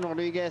 Joaquin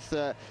Rodriguez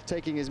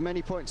taking as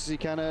many points as he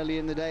can early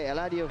in the day.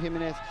 Eladio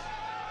Jimenez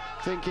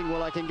thinking,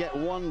 well, I can get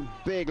one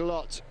big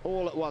lot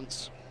all at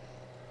once.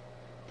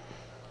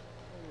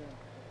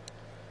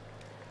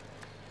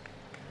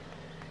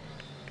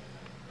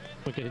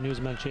 We're getting news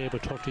Menchov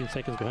 13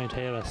 seconds behind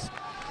Heras.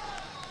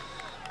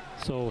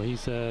 So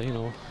he's, you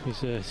know,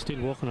 he's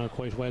still working on it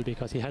quite well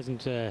because he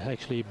hasn't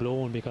actually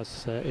blown,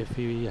 because if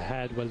he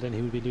had, well, then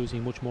he would be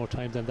losing much more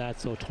time than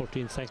that. So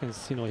 13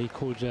 seconds, you know, he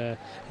could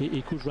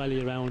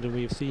rally around, and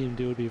we've seen him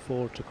do it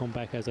before to come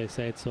back, as I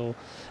said. So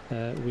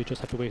we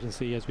just have to wait and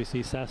see. As we see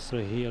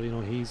Sastre here, you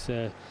know, he's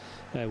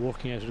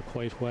working at it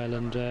quite well,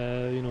 and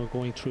you know,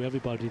 going through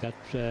everybody.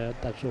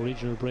 That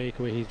original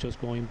breakaway, he's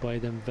just going by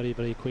them very,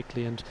 very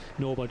quickly, and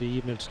nobody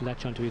even to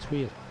latch onto his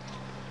wheel.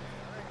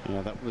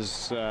 Yeah, that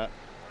was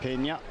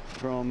Peña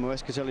from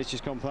Huesca-Telic's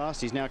compass.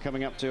 He's now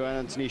coming up to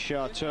Anthony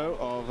Chateau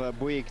of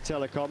Bouygues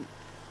Telecom.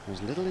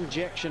 There's a little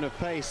injection of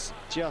pace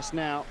just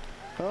now.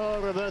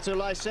 Oh, Roberto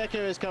Heras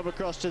has come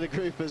across to the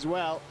group as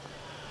well.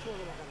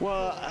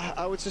 Well,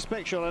 I would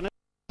suspect, Sean, I know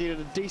he did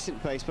a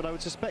decent pace, but I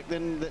would suspect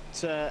then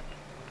that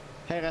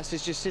Heras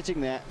is just sitting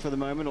there for the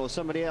moment, or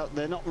somebody else.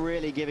 They're not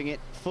really giving it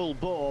full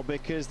bore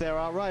because there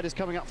are riders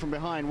coming up from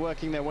behind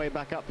working their way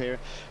back up here,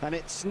 and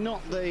it's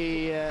not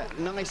the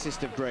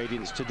nicest of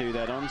gradients to do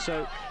that on,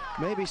 so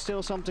maybe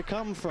still some to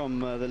come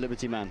from the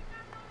Liberty man.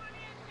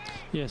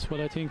 Yes,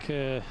 well, I think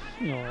you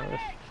know,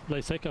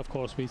 Heras, of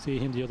course, we see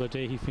him the other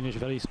day. He finished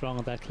very strong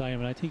on that climb,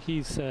 and I think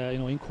he's you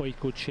know, in quite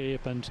good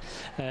shape, and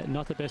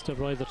not the best of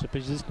riders to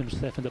position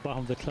himself in the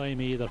bottom of the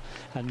climb either.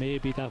 And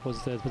maybe that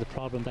was the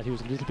problem, that he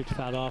was a little bit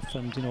far off,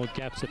 and, you know,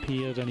 gaps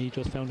appeared, and he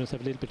just found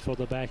himself a little bit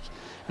further back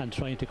and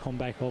trying to come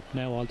back up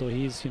now. Although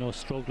he's, you know,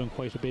 struggling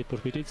quite a bit,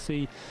 but we did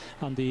see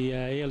on the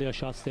earlier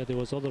shots there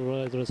was other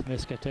riders in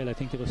Escatel. I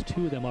think there was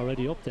 2 of them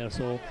already up there.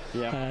 So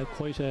yeah,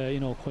 quite a, you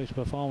know, quite a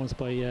performance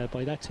by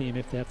that team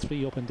if they have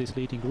 3 up in this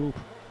leading group.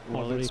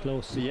 Well, very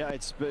close. Yeah,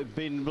 it's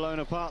been blown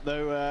apart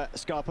though.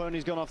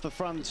 Scarpone's gone off the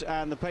front,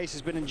 and the pace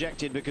has been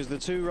injected because the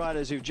 2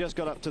 riders who've just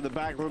got up to the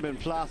back, Ruben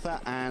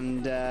Plaza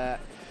and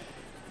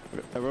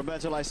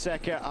Roberto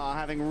Heras, are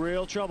having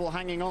real trouble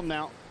hanging on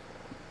now.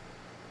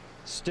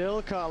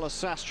 Still Carlos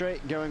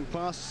Sastre going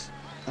past.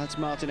 That's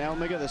Martin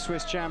Elmiger, the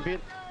Swiss champion.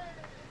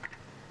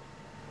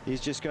 He's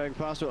just going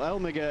past. Well,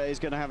 Elmiger is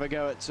going to have a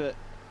go at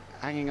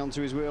hanging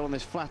onto his wheel on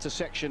this flatter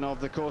section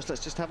of the course.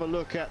 Let's just have a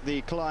look at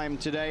the climb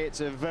today. It's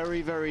a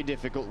very, very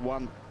difficult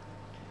one.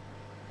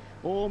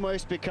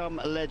 almost become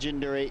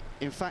legendary.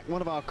 In fact,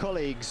 one of our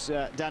colleagues,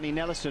 Danny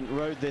Nelson,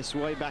 rode this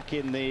way back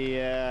in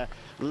the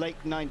late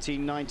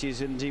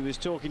 1990s, and he was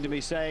talking to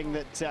me saying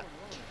that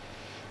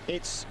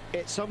it's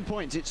at some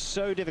points it's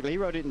so difficult. He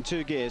rode it in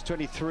 2 gears,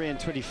 23 and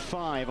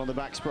 25 on the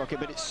back sprocket,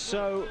 but it's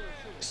so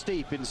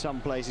steep in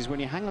some places. When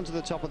you hang onto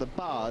the top of the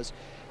bars,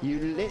 you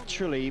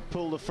literally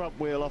pull the front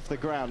wheel off the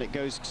ground. It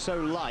goes so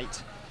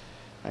light,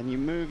 and you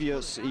move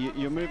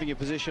you're moving your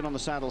position on the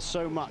saddle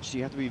so much, so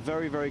you have to be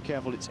very, very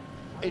careful. It's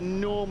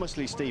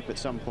enormously steep at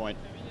some point.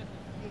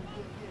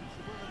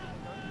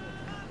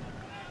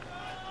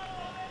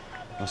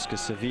 Oscar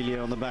Sevilla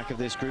on the back of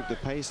this group. The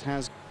pace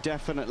has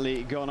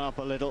definitely gone up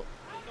a little.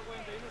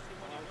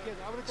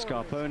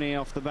 Scarponi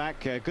off the back.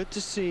 Good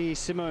to see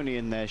Simone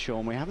in there,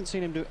 Sean. We haven't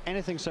seen him do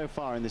anything so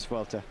far in this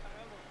Vuelta.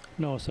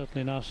 No,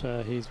 certainly not.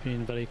 He's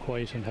been very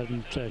quiet and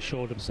hasn't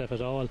showed himself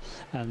at all.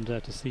 And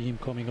to see him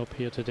coming up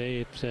here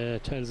today,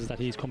 it tells us that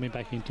he's coming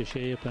back into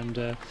shape.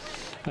 And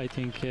I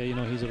think you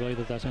know, he's a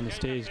rider that on the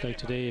stage like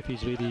today, if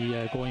he's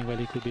really going well,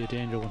 he could be a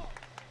danger one.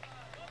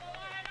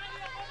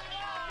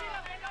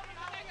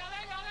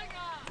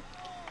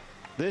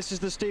 This is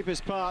the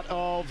steepest part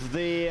of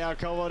the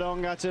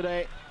Covadonga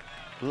today.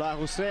 La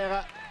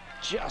Rosera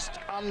just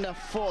under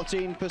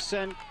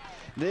 14%.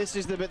 This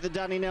is the bit that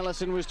Danny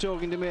Nelson was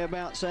talking to me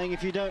about, saying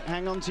if you don't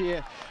hang on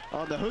to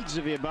the hoods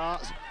of your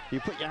bars, you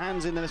put your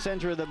hands in the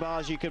center of the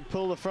bars, you can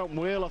pull the front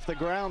wheel off the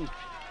ground.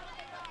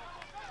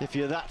 If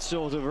you're that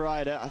sort of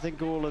rider, I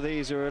think all of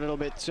these are a little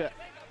bit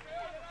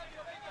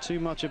too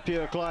much of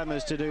pure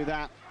climbers to do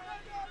that.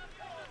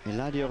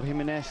 Eladio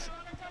Jimenez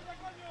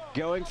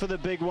going for the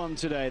big one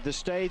today, the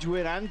stage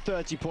win and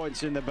 30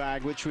 points in the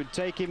bag, which would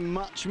take him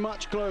much,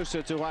 much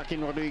closer to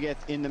Joaquin Rodriguez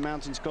in the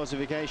mountains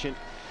classification.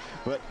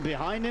 But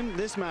behind him,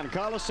 this man,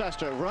 Carlos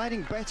Sastre,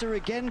 riding better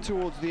again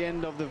towards the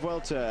end of the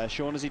Vuelta,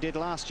 Sean, as he did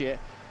last year.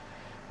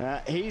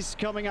 He's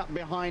coming up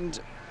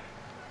behind.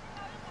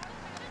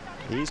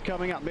 He's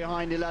coming up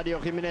behind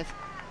Eladio Jimenez.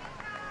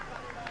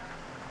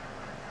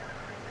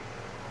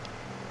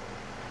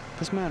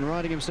 This man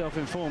riding himself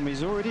in form.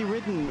 He's already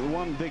ridden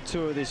one big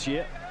tour this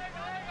year.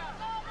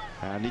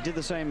 And he did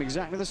the same,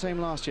 exactly the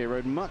same last year.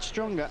 Rode much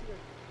stronger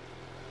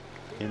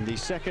in the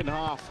second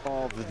half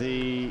of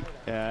the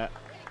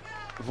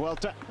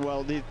Vuelta.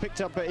 Well, they picked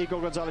up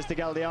Igor Gonzalez de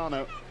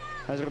Galdeano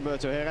as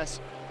Roberto Heras.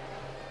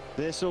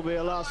 This will be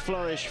a last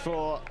flourish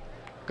for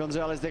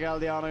Gonzalez de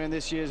Galdeano in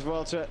this year's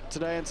Vuelta.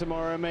 Today and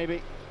tomorrow,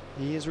 maybe.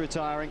 He is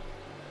retiring.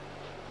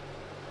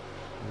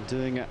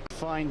 Doing a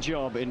fine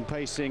job in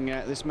pacing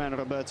this man,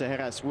 Roberto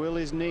Heras. Will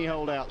his knee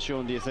hold out,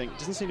 Sean, do you think?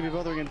 Doesn't seem to be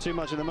bothering him too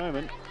much at the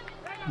moment.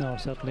 No,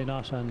 certainly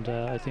not, and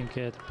I think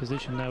the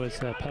position now is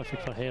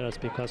perfect for Heras,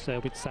 because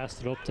with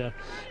Sastre up there,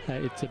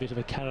 it's a bit of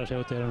a carrot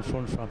out there in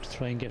front for him to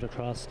try and get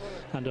across.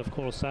 And of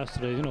course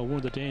Sastre, you know, one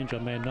of the danger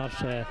men,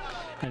 not an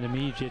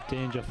immediate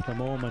danger for the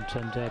moment,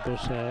 and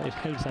but it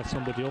helps that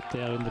somebody up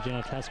there in the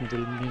general classroom will,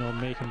 you know,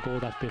 make him go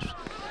that bit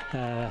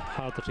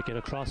harder to get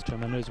across to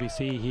him. And as we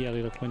see here,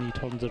 look, when he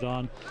turns it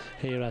on,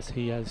 Heras,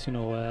 he has, you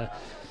know,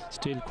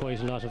 still quite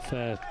a lot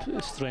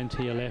of strength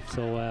here left,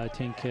 so I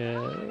think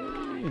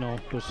you know,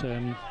 but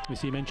we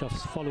see Menchov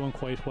following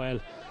quite well,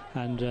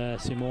 and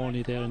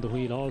Simone there in the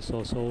wheel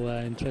also, so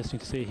interesting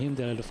to see him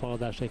there to follow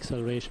that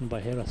acceleration by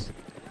Heras.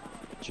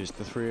 Just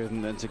the three of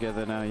them then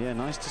together now. Yeah,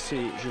 nice to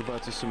see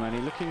Gilberto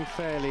Simoni looking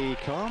fairly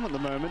calm at the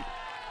moment.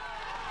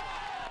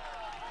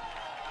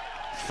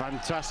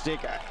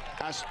 Fantastic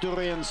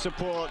Asturian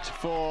support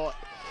for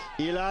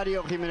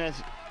Eladio Jimenez.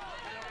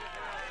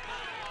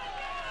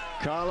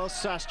 Carlos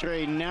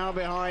Sastre now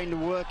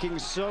behind, working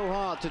so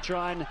hard to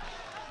try and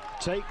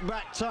take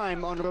back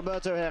time on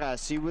Roberto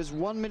Heras. He was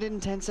 1 minute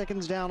and 10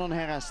 seconds down on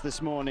Heras this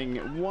morning.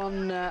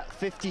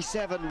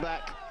 1:57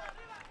 back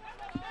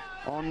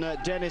on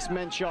Denis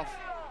Menchov.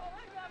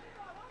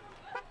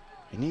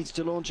 He needs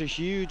to launch a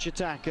huge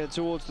attack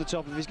towards the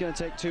top if he's going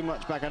to take too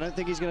much back. I don't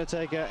think he's going to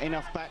take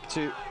enough back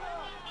to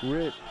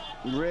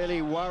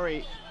really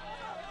worry.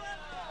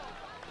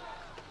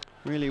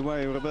 Really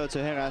worry Roberto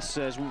Heras,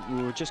 as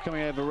we're just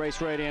coming over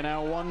race radio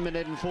now. 1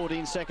 minute and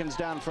 14 seconds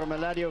down from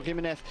Eladio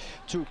Jimenez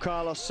to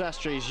Carlos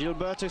Sastre.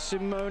 Gilberto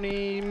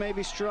Simoni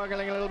maybe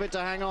struggling a little bit to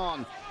hang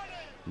on.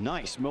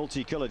 Nice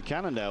multicolored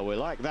Cannondale, we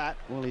like that.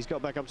 Well, he's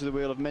got back up to the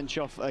wheel of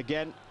Menchov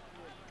again.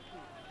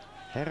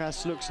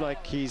 Heras looks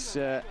like he's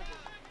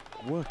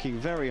working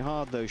very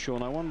hard though,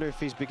 Sean. I wonder if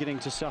he's beginning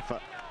to suffer.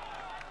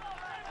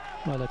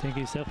 Well, I think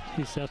he's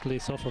certainly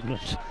suffering.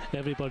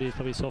 Everybody is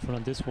probably suffering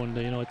on this one.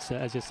 You know, it's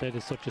as you said,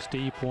 it's such a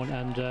steep one,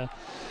 and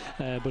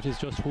but it's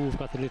just who've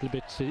got a little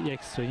bit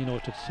extra, you know,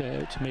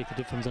 to make the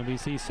difference. And we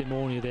see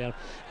Simone there.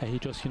 He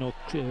just, you know,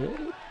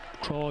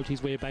 crawled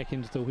his way back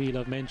into the wheel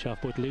of Menchov,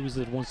 but loses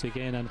it once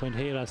again. And when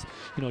Heras,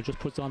 you know, just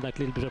puts on that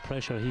little bit of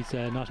pressure, he's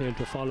not able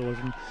to follow it.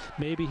 And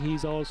maybe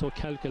he's also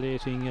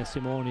calculating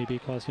Simone,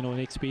 because, you know, an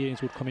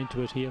experience would come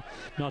into it here.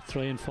 Not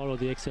try and follow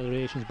the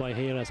accelerations by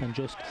Heras, and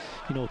just,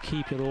 you know,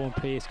 keep your own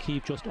pace,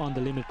 keep just on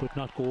the limit, but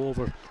not go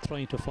over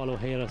trying to follow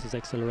Heras'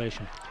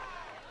 acceleration.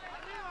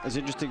 It's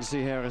interesting to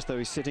see Heras though.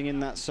 He's sitting in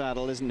that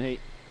saddle, isn't he?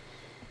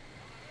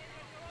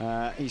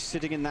 He's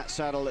sitting in that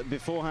saddle.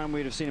 Beforehand,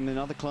 we'd have seen him in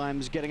other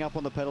climbs, getting up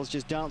on the pedals,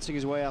 just dancing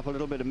his way up a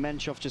little bit, of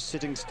Menchov just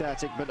sitting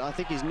static. But I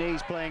think his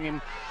knee's playing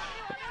him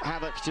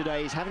havoc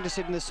today. He's having to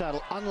sit in the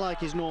saddle, unlike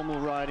his normal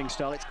riding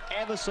style. It's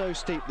ever so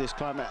steep, this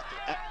climb.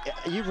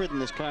 You've ridden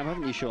this climb,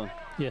 haven't you, Sean?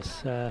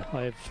 Yes,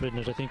 I've ridden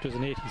it. I think it was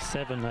in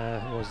 '87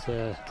 was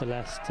the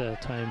last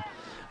time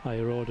I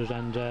rode it,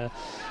 and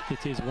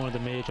it is one of the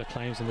major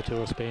climbs in the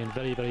Tour of Spain.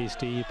 Very, very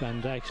steep,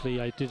 and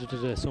actually I did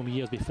it some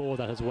years before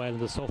that as well, and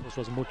the surface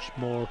was much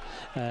more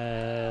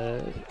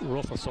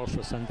rougher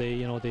surface, and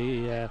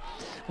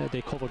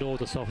they covered all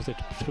the surface. They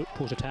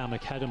put a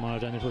tarmac heading on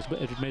it, and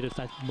it made it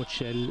that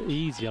much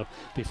easier.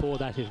 Before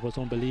that, it was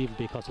unbelievable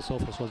because the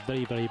surface was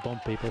very, very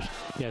bumpy. But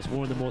yes,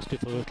 one of the most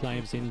difficult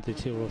climbs in the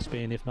Tour of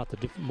Spain, if not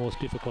the most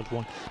difficult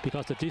one,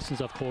 because the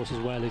distance, of course, as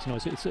well is,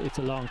 it's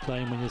a long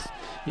climb. When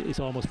it's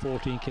almost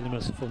 14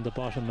 kilometers from the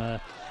bottom.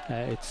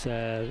 It's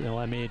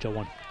a major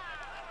one.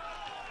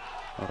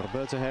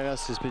 Roberto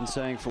Heras has been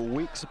saying for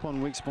weeks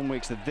upon weeks upon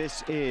weeks that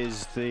this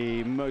is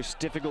the most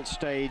difficult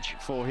stage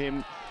for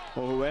him,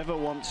 or whoever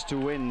wants to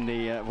win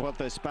the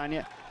Vuelta a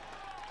España.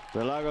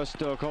 The Lagos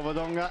de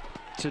Covadonga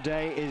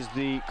today is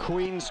the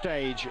queen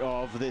stage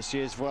of this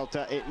year's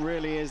Vuelta. It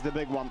really is the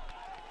big one.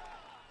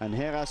 And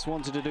Heras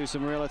wanted to do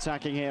some real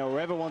attacking here.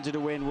 Whoever wanted to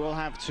win will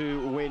have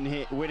to win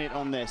it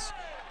on this.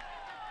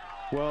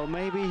 Well,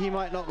 maybe he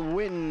might not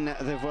win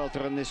the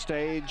Vuelta on this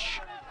stage.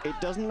 It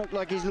doesn't look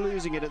like he's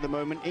losing it at the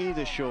moment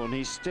either, Sean.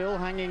 He's still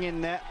hanging in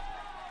there,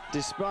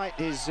 despite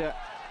his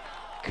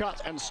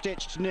cut and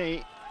stitched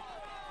knee.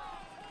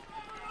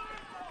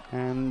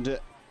 And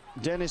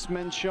Denis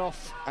Menchov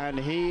and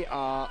he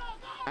are,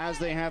 as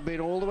they have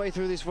been all the way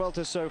through this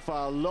Vuelta so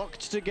far,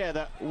 locked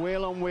together,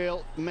 wheel on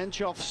wheel.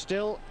 Menchov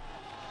still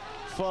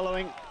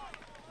following.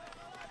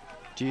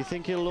 Do you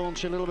think he'll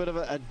launch a little bit of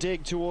a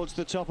dig towards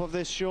the top of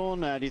this, Sean?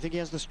 Do you think he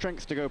has the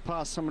strength to go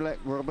past somebody like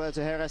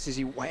Roberto Heras? Is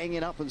he weighing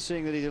it up and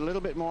seeing that he's a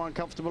little bit more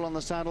uncomfortable on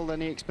the saddle than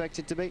he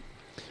expected to be?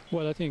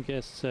 Well, I think,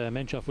 yes,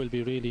 Menchov will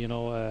be really,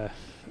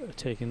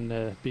 taking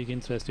a big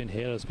interest in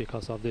Heras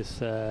because of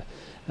this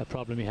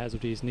problem he has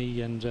with his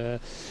knee, and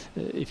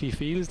if he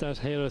feels that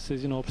Heras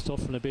is,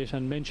 suffering a bit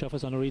and Menchov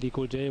is on a really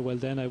good day, well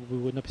then we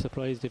would not be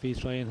surprised if he's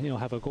trying,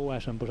 have a go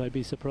at him. But I'd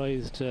be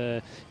surprised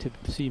to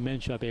see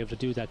Menchov be able to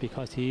do that,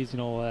 because he's,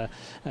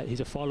 he's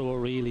a follower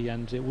really,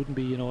 and it wouldn't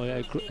be,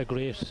 a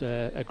greatest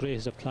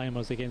of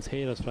climbers against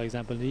Heras, for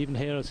example. And even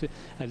Heras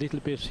a little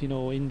bit,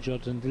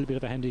 injured and a little bit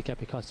of a handicap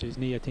because of his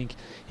knee, I think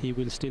he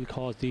will still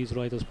cause these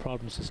riders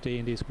problems to stay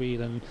in this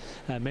wheel, and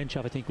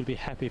Menchov, I think, will be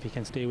happy if he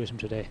can stay with him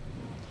today.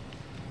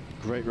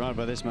 Great ride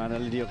by this man,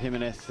 Elidio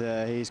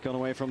Jimenez. He's gone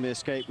away from the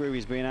escape route.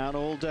 He's been out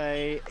all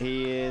day.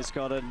 He has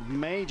got a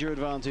major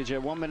advantage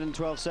at 1 minute and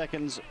 12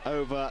 seconds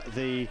over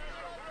the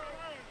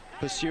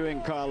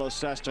pursuing Carlos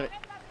Sastre.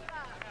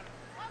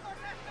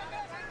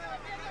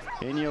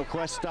 Iñigo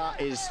Cuesta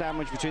is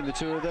sandwiched between the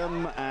two of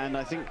them, and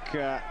I think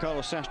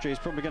Carlos Sastre is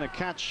probably going to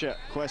catch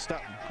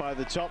Cuesta by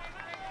the top.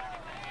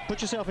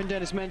 Put yourself in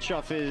Denis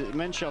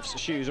Menchov's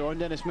shoes, or in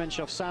Denis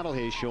Menchov's saddle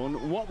here,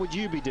 Sean. What would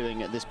you be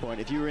doing at this point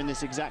if you were in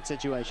this exact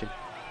situation?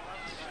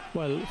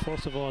 Well,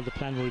 first of all, the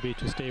plan will be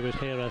to stay with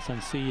Heras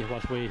and see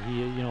what way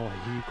he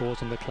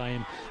goes on the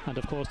climb. And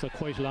of course, they're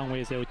quite a long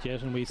ways out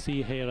yet, and we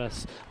see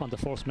Heras on the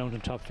first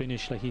mountaintop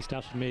finish. Like, he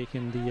started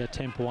making the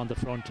tempo on the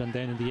front, and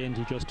then in the end,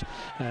 he just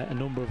a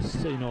number of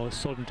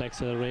sudden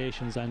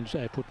accelerations and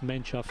put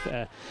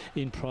Menchov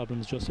in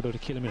problems just about a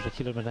kilometre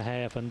and a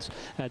half. And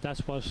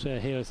that's what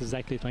Heras is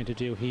exactly trying to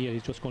do here.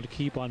 He's just going to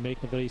keep on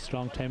making a very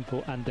strong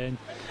tempo, and then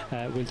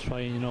we'll try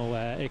and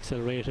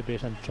accelerate a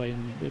bit and try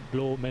and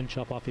blow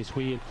Menchov off his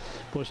wheel.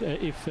 But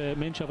if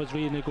Menchov is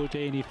really in a good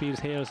day and he feels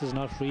Heras is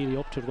not really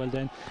up to it, well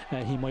then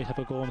he might have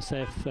a go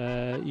himself.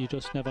 You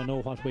just never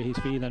know what way he's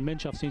feeling, and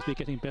Menchov seems to be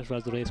getting better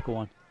as the race goes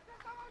on.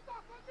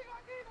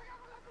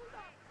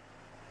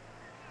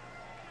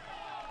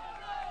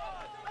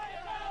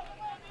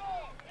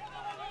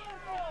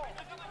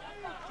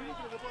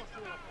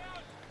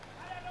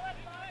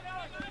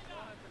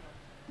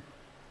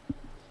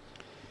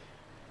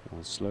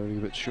 Well, slowly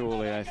but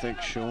surely, I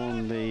think,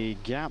 Sean, the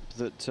gap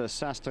that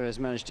Sastre has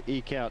managed to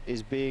eke out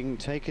is being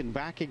taken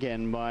back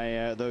again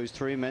by those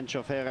three,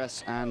 Menchov,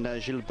 Heras and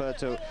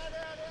Gilberto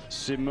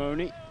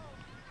Simoni.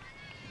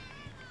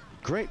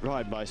 Great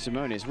ride by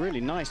Simoni. It's really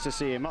nice to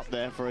see him up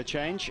there for a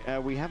change.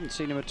 We haven't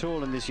seen him at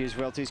all in this year's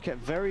Vuelta. He's kept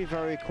very,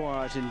 very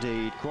quiet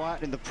indeed.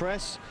 Quiet in the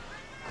press,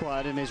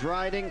 quiet in his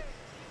riding.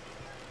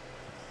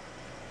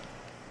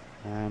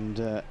 And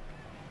a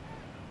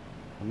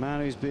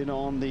man who's been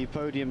on the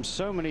podium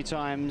so many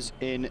times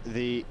in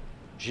the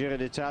Giro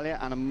d'Italia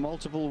and a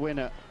multiple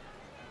winner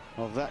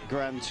of that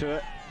Grand Tour,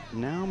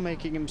 now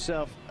making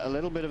himself a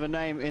little bit of a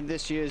name in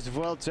this year's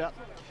Vuelta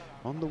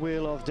on the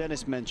wheel of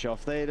Denis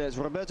Menchov. There's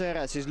Roberto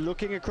Heras is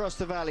looking across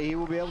the valley. He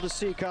will be able to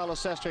see Carlos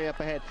Sastre up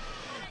ahead.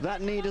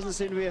 That knee doesn't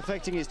seem to be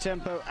affecting his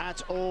tempo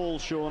at all,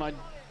 Sean.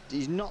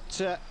 He's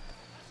not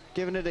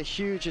given it a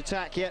huge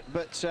attack yet,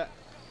 but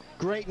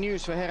great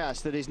news for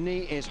Heras that his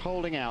knee is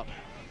holding out.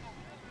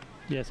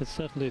 Yes, it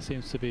certainly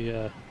seems to be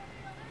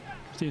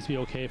seems to be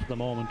okay for the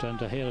moment, and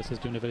Heras is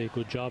doing a very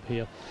good job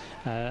here.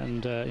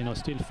 And you know,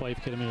 still 5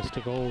 kilometres to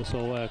go,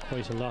 so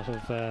quite a lot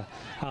of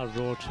hard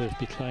road to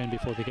be climbed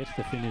before they get to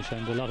the finish,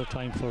 and a lot of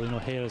time for, you know,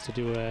 Heras to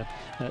do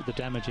the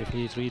damage if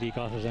he's really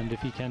got it, and if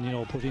he can, you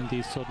know, put in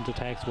these sudden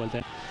attacks, well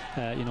then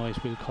you know,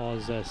 it will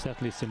cause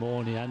certainly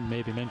Simone and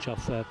maybe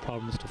Menchov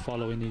problems to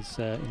follow in his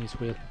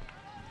wheel.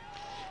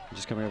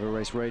 Just coming over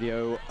race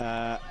radio,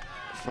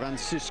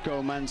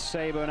 Francisco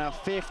Mancebo now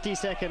 50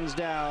 seconds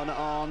down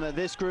on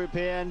this group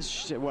here,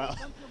 and well,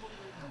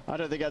 I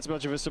don't think that's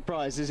much of a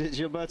surprise, is it?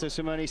 Gilberto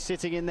Simoni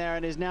sitting in there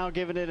and is now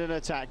giving it an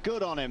attack.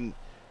 Good on him,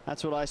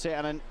 that's what I say,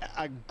 and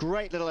a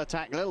great little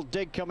attack, little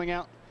dig coming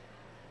out.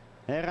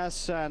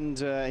 Heras, and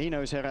he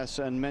knows Heras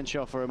and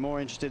Menchov are more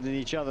interested in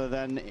each other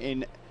than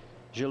in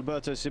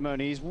Gilberto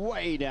Simoni. He's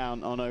way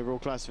down on overall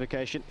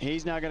classification.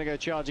 He's now going to go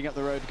charging up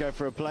the road to go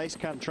for a place.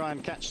 Can't try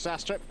and catch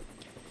Sastre.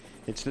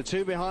 It's the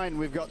two behind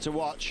we've got to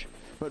watch.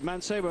 But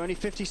Mancebo only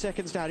 50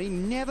 seconds down. He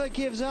never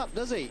gives up,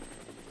 does he?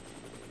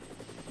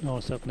 No,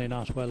 certainly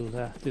not. Well,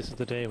 this is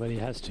the day when he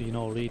has to, you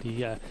know,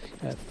 really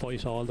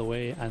fight all the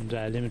way and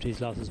limit his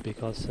losses,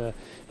 because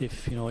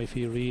if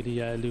he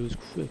really lose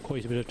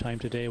quite a bit of time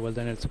today, well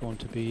then it's going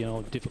to be, you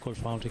know, difficult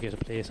for him to get a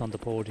place on the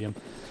podium.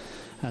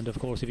 And of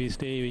course, if he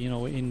stay, you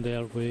know, in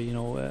there with, you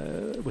know,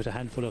 with a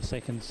handful of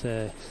seconds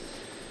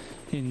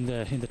in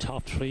the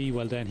top 3,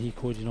 well then he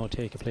could, you know,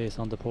 take a place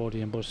on the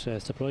podium. But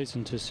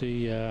surprising to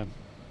see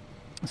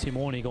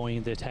Simone going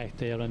in the attack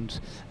there, and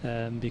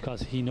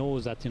because he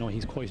knows that, you know,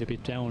 he's quite a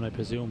bit down, I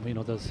presume. You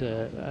know, there's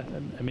a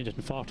minute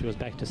and 40 was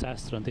back to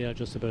Sastre, and they are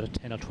just about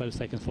 10 or 12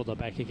 seconds further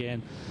back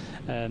again.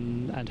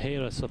 And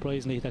Heras,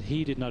 surprisingly, that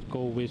he did not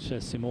go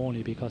with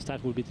Simone, because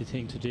that would be the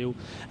thing to do,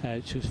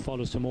 to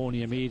follow Simone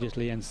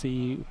immediately and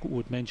see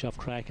would Menchov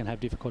crack and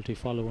have difficulty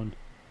following.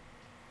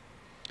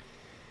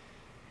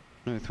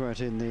 No threat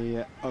in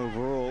the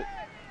overall.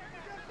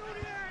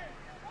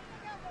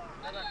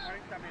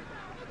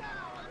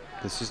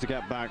 This is the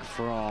gap back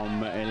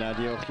from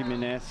Eladio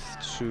Jimenez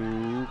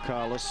to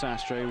Carlos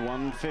Sastre,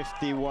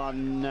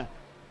 151.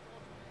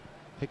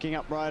 Picking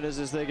up riders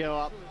as they go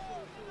up.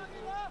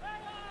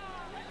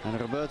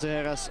 And Roberto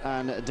Heras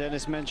and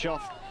Denis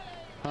Menchov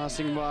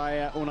passing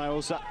by Unai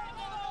Osa.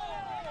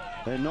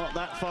 They're not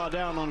that far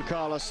down on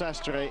Carlos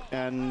Sastre,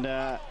 and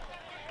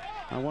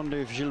I wonder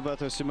if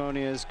Gilberto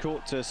Simoni has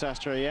caught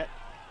Sastre yet.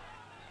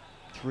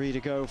 3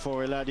 to go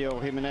for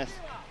Eladio Jimenez.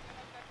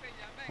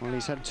 Well,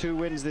 he's had 2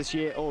 wins this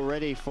year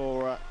already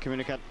for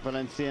Comunicat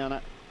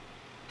Valenciana.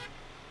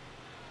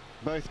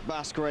 Both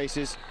Basque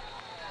races.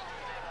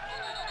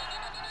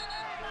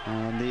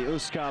 And the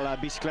Euskal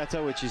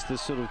Bicicleta, which is the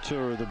sort of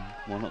tour of the,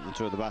 well, not the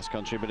tour of the Basque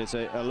country, but it's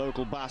a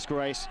local Basque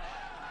race.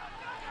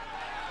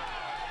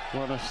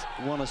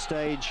 Won a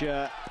stage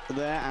there,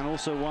 and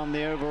also won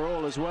the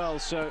overall as well.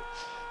 So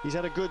he's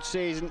had a good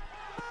season.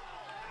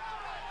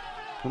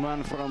 The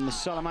man from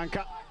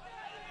Salamanca.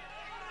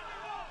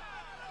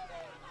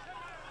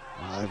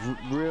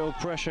 Real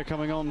pressure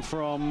coming on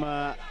from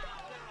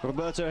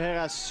Roberto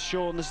Heras.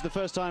 Sean, this is the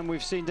first time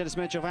we've seen Denis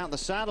Menchov out the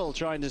saddle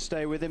trying to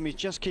stay with him. He's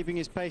just keeping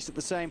his pace at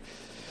the same.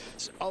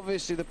 So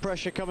obviously the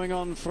pressure coming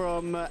on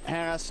from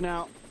Heras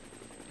now.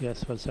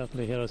 Yes, well,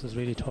 certainly Heras is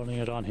really turning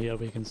it on here.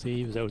 We can see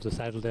he was out of the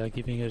saddle there,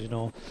 giving it, you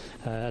know,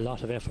 a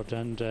lot of effort,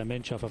 and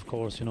Menchov, of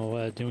course, you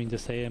know, doing the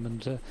same.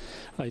 And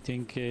I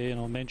think, you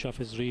know, Menchov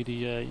is really,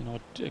 you know,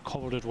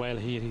 covered it well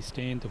here. He's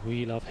staying the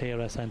wheel of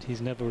Heras, and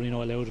he's never, you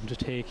know, allowed him to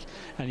take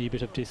any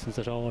bit of distance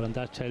at all. And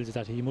that tells you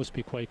that he must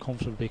be quite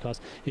comfortable,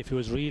 because if he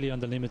was really on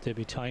the limit, there'd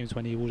be times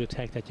when he would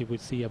attack that you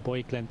would see a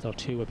bike length or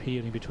 2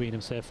 appearing between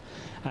himself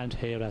and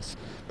Heras.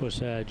 But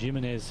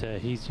Jimenez,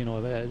 he's, you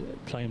know,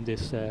 climbed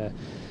this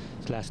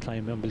last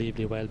climb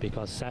unbelievably well,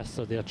 because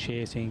Sastre, they're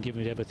chasing,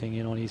 giving it everything,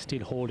 you know, and he's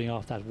still holding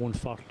off that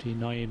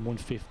 149,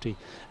 150.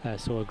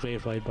 So a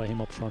great ride by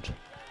him up front.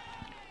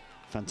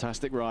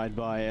 Fantastic ride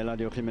by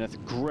Eladio Jimenez.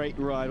 Great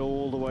ride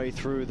all the way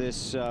through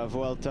this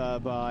Vuelta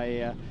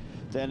by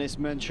Denis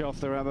Menchov,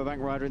 the Rabobank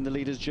rider in the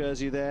leader's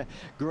jersey there.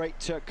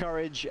 Great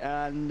courage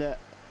and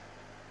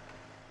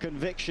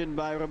conviction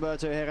by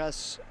Roberto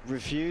Heras,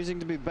 refusing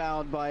to be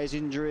bowed by his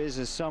injuries,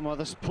 as some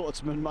other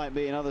sportsmen might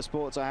be in other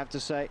sports, I have to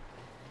say.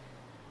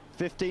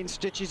 15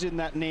 stitches in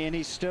that knee, and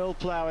he's still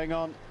ploughing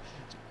on,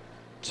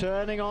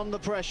 turning on the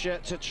pressure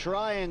to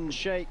try and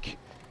shake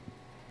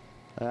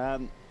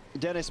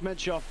Denis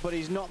Menchov, but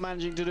he's not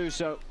managing to do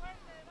so.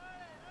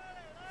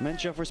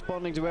 Menchov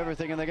responding to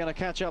everything, and they're going to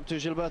catch up to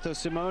Gilberto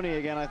Simoni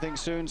again, I think,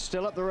 soon.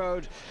 Still up the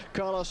road,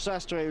 Carlos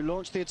Sastre, who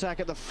launched the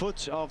attack at the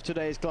foot of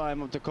today's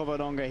climb up to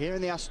Covadonga. Here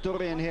in the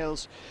Asturian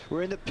Hills,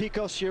 we're in the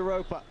Picos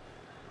Europa.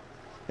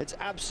 It's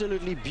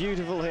absolutely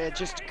beautiful here,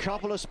 just a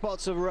couple of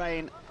spots of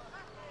rain.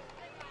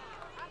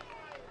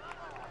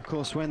 Of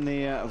course, when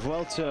the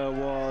Vuelta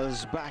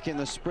was back in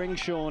the spring,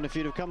 Sean, if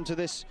you'd have come to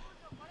this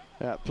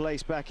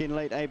place back in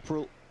late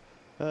April,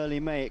 early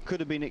May, it could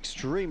have been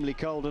extremely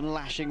cold and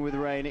lashing with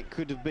rain. It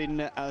could have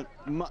been a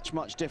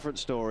much different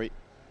story.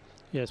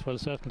 Yes, well,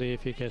 certainly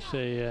if you get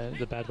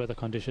the bad weather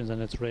conditions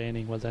and it's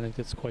raining, well, then it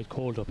gets quite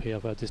cold up here.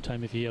 But this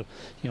time of year,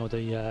 you know,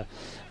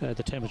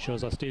 the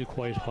temperatures are still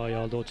quite high.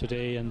 Although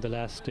today and the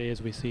last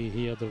days we see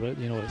here,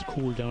 you know, it's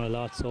cooled down a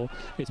lot. So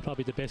it's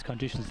probably the best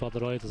conditions for the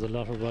riders. A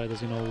lot of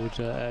riders, you know,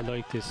 would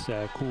like this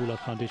cooler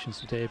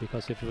conditions today,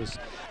 because if it was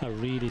a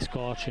really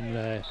scorching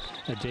a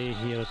day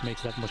here, it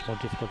makes that much more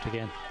difficult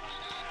again.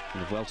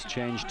 The Vuelta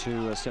changed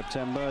to a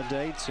September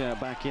date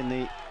back in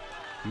the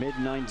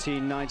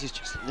mid-1990s.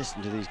 Just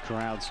listen to these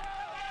crowds.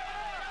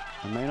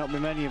 There may not be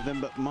many of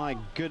them, but my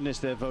goodness,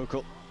 they're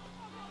vocal.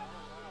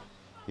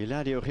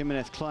 Eladio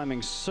Jimenez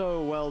climbing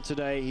so well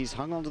today. He's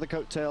hung onto the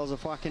coattails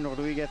of Joaquin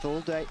Rodriguez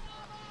all day.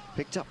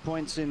 Picked up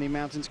points in the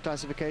mountains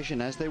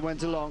classification as they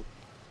went along.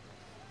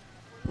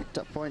 Picked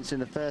up points in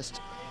the first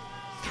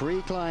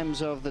 3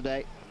 climbs of the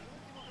day.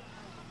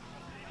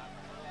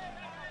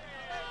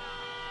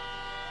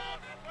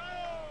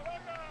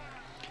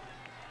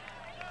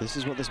 This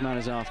is what this man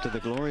is after, the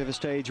glory of a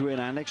stage win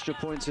and extra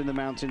points in the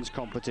mountains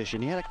competition.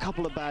 He had a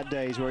couple of bad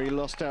days where he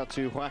lost out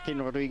to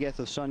Joaquin Rodriguez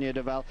of Sonia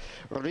Deval.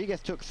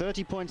 Rodriguez took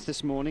 30 points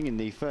this morning in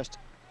the first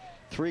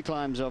 3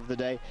 climbs of the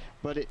day,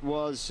 but it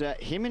was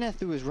Jimenez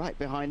who was right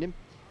behind him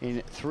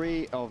in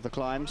 3 of the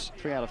climbs,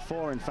 3 out of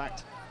 4 in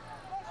fact.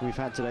 We've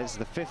had today. This is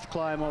the 5th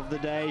climb of the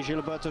day.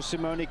 Gilberto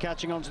Simoni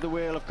catching onto the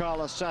wheel of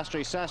Carlos Sastre.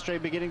 Sastre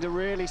beginning to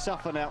really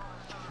suffer now.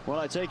 Well,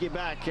 I take it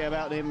back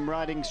about him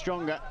riding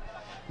stronger.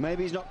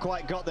 Maybe he's not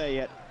quite got there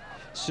yet.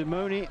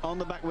 Simoni on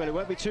the back wheel. It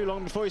won't be too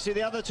long before you see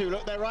the other 2.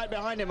 Look, they're right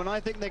behind him, and I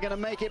think they're going to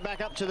make it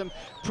back up to them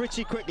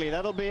pretty quickly.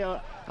 That'll be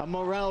a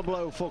morale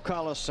blow for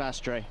Carlos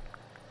Sastre.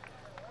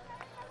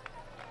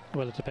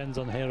 Well, it depends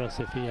on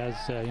Heras if he has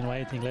you know,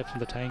 anything left in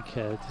the tank.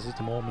 This is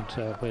the moment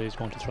where he's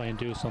going to try and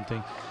do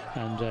something,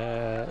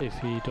 and if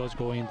he does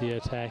go in the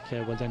attack,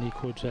 well, then he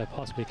could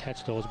possibly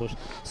catch those. But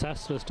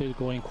Sastre is still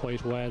going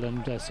quite well,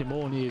 and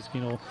Simoni is,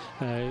 you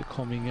know,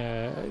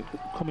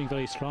 coming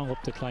very strong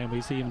up the climb.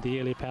 We see him,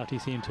 the early part, he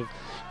seemed to,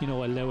 you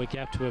know, allow a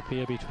gap to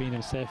appear between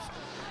himself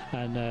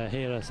and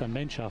Heras and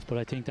Menchov, but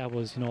I think that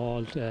was, you know,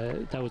 all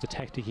that was the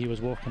tactic he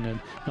was working, and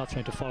not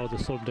trying to follow the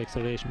sudden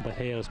acceleration by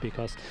Heras,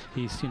 because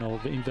he's, you know,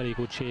 in very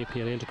good shape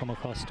here, able to come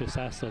across to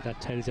Sastre. That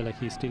tells you like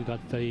he's still got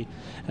very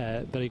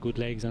good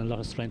legs and a lot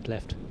of strength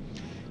left.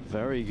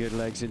 Very good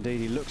legs indeed.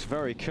 He looks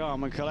very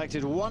calm and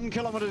collected. 1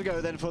 kilometer to go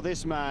then for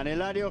this man,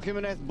 Eladio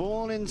Jimenez,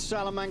 born in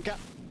Salamanca.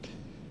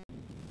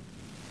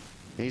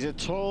 He's a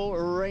tall,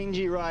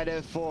 rangy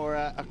rider for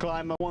a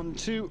climber. Won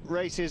 2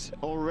 races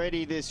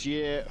already this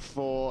year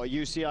for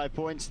UCI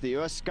points. The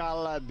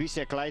Euskal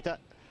Bicicleta.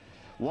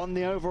 Won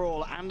the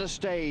overall and a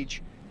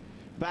stage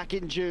back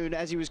in June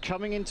as he was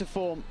coming into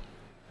form.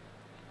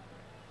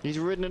 He's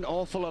ridden an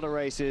awful lot of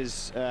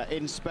races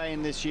in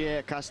Spain this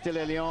year.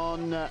 Castilla y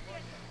León,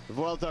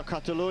 Vuelta a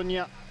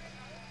Catalunya,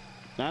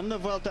 and the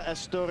Vuelta a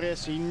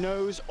Asturias. He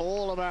knows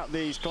all about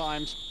these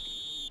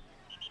climbs.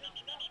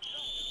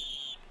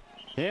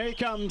 Here he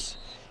comes,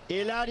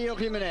 Eladio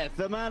Jimenez,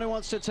 the man who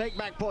wants to take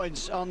back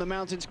points on the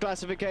mountains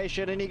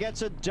classification, and he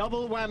gets a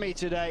double whammy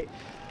today.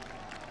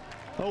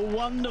 A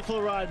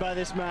wonderful ride by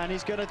this man.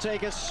 He's going to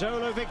take a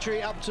solo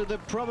victory up to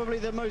probably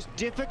the most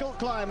difficult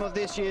climb of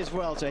this year's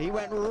Vuelta. He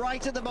went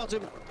right at the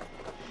bottom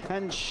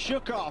and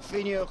shook off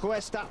Iñigo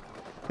Cuesta,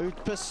 who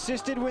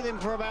persisted with him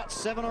for about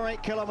 7 or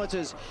 8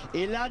 kilometers.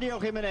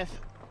 Eladio Jimenez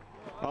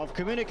of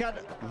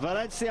Comunitat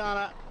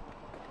Valenciana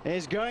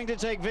is going to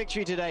take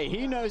victory today.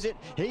 He knows it.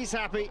 He's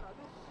happy.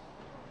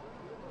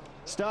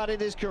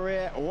 Started his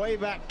career way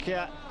back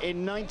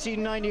in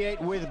 1998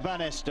 with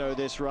Banesto.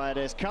 This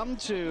rider has come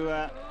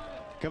to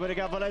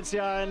Comunitat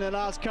Valenciana in the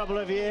last couple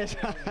of years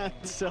and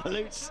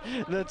salutes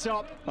the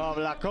top of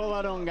La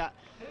Covadonga.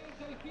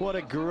 What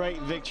a great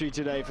victory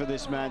today for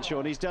this man,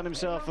 Sean. He's done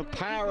himself a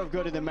power of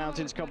good in the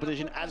mountains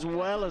competition, as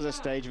well as a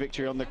stage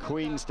victory on the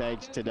Queen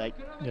stage today.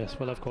 Yes,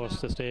 well, of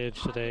course, the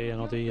stage today, you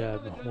know,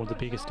 one of the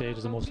biggest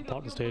stages, the most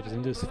important stages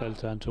in this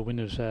Vuelta, and to win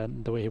it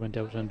the way he went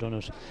out and done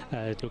it,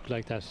 it looked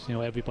like that, you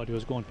know, everybody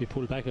was going to be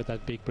pulled back at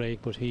that big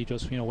break, but he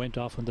just, you know, went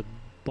off on the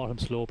bottom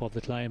slope of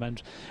the climb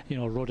and, you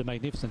know, rode a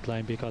magnificent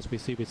climb, because we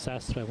see with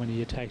Sastre when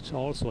he attacked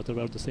also at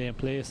around the same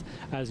place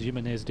as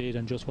Jimenez did,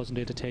 and just wasn't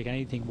able to take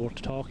anything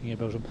worth talking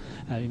about him.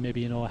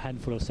 Maybe, you know, a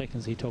handful of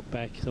seconds he took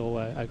back, so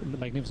a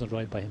magnificent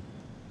ride by him.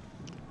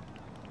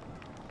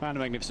 And a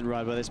magnificent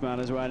ride by this man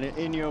as well.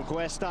 Iñigo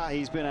Cuesta,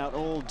 he's been out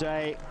all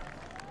day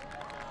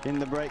in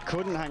the break,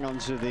 couldn't hang on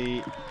to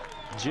the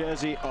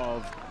jersey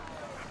of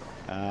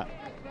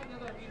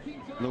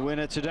the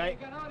winner today,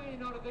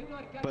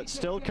 but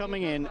still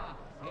coming in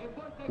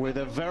with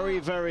a very,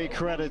 very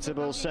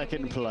creditable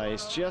second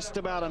place, just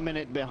about a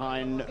minute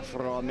behind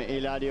from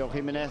Eladio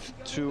Jimenez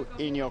to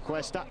Iñigo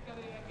Cuesta.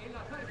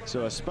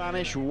 So a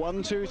Spanish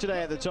 1-2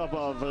 today at the top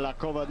of La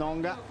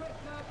Covadonga.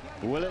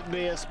 Will it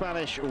be a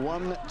Spanish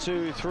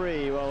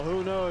 1-2-3? Well,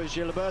 who knows?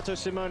 Gilberto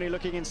Simoni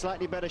looking in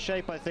slightly better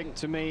shape, I think,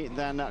 to me,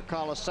 than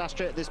Carlos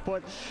Sastre at this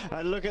point.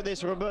 And look at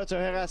this, Roberto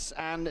Heras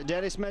and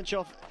Denis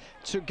Menchov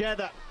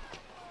together.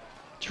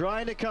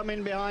 trying to come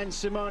in behind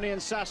Simone and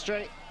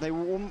Sastre. They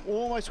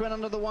almost went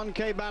under the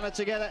 1K banner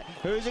together.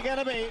 Who's it going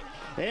to be?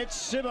 It's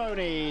Simone.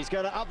 He's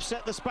going to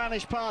upset the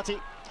Spanish party.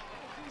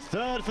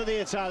 Third for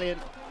the Italian.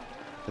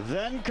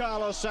 Then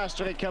Carlos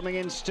Sastre coming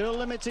in, still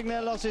limiting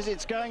their losses.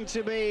 It's going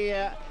to be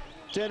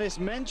Denis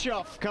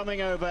Menchov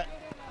coming over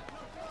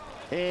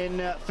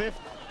in fifth,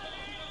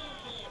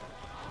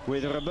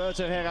 with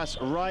Roberto Heras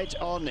right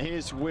on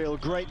his wheel.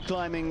 Great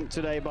climbing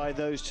today by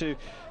those two.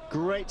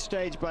 Great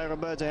stage by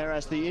Roberto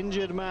Heras, the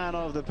injured man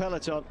of the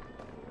peloton.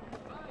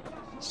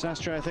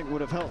 Sastre, I think,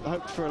 would have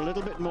hoped for a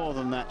little bit more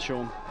than that,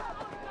 Sean.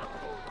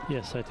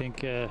 Yes, I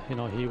think you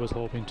know, he was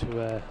hoping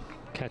to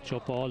catch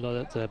up all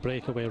the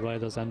breakaway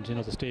riders, and you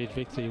know, the stage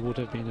victory would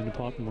have been an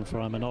important one for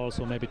him, and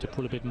also maybe to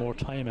pull a bit more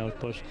time out.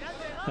 But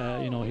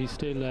you know, he's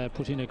still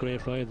put in a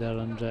great ride there,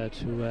 and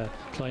to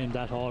climb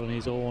that all on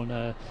his own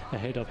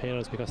ahead of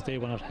Heras, because they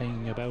were not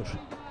hanging about.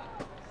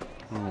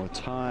 Oh,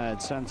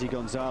 tired Santi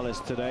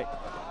Gonzalez today,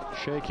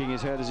 shaking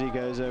his head as he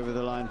goes over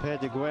the line.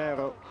 Pedro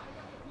Guerrero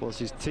was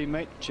his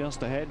teammate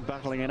just ahead,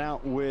 battling it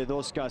out with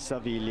Oscar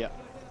Savilla.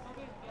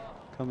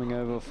 Coming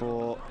over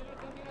for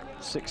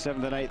 6th,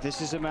 7th and 8th.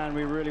 This is a man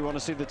we really want to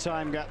see the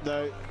time gap,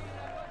 though.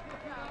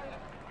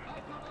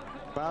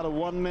 About a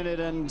 1 minute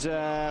and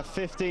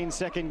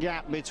 15-second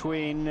gap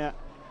between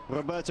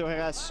Roberto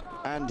Heras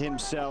and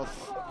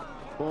himself.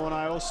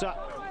 Bornai Osa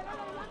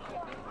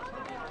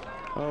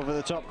over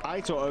the top.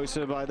 Aitor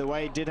Osa, by the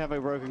way, did have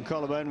a broken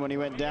collarbone when he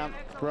went down,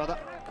 brother.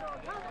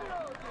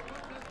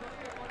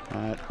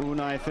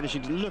 Unai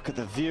finishing. Look at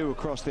the view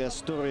across the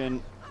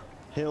Asturian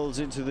hills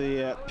into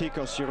the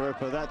Picos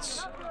Europa.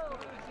 That's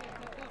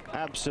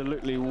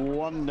absolutely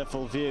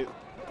wonderful view.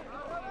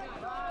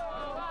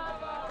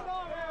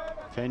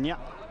 Peña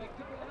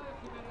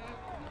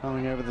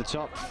coming over the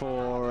top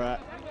for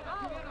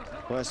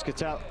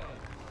Huescatal,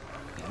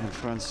 and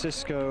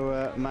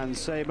Francisco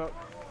Mancebo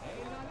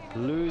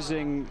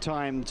losing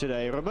time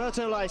today.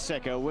 Roberto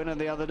Laiseca, winner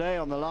the other day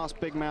on the last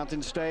big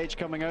mountain stage,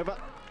 coming over.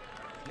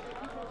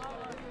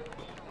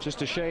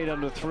 Just a shade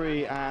under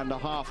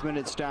 3.5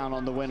 minutes down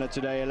on the winner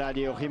today,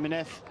 Eladio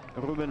Jimenez.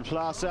 Ruben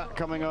Plaza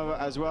coming over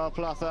as well.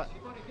 Plaza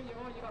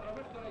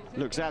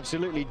looks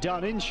absolutely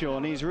done in,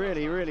 Sean. He's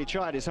really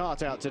tried his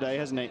heart out today,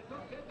 hasn't he?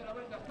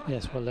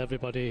 Yes, well,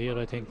 everybody here,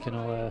 I think, you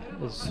know,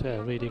 is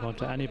really going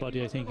to,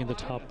 anybody, I think, in the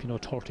top, you know,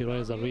 30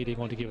 riders are really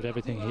going to give it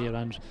everything here.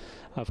 And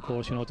of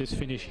course, you know, this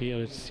finish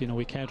here, it's, you know,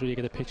 we can't really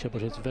get a picture,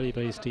 but it's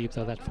very steep,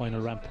 that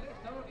final ramp.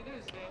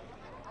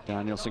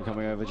 Danielson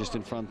coming over just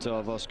in front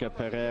of Oscar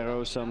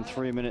Pereiro, some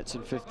 3 minutes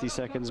and 50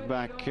 seconds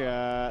back.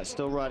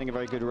 Still riding a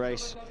very good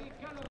race.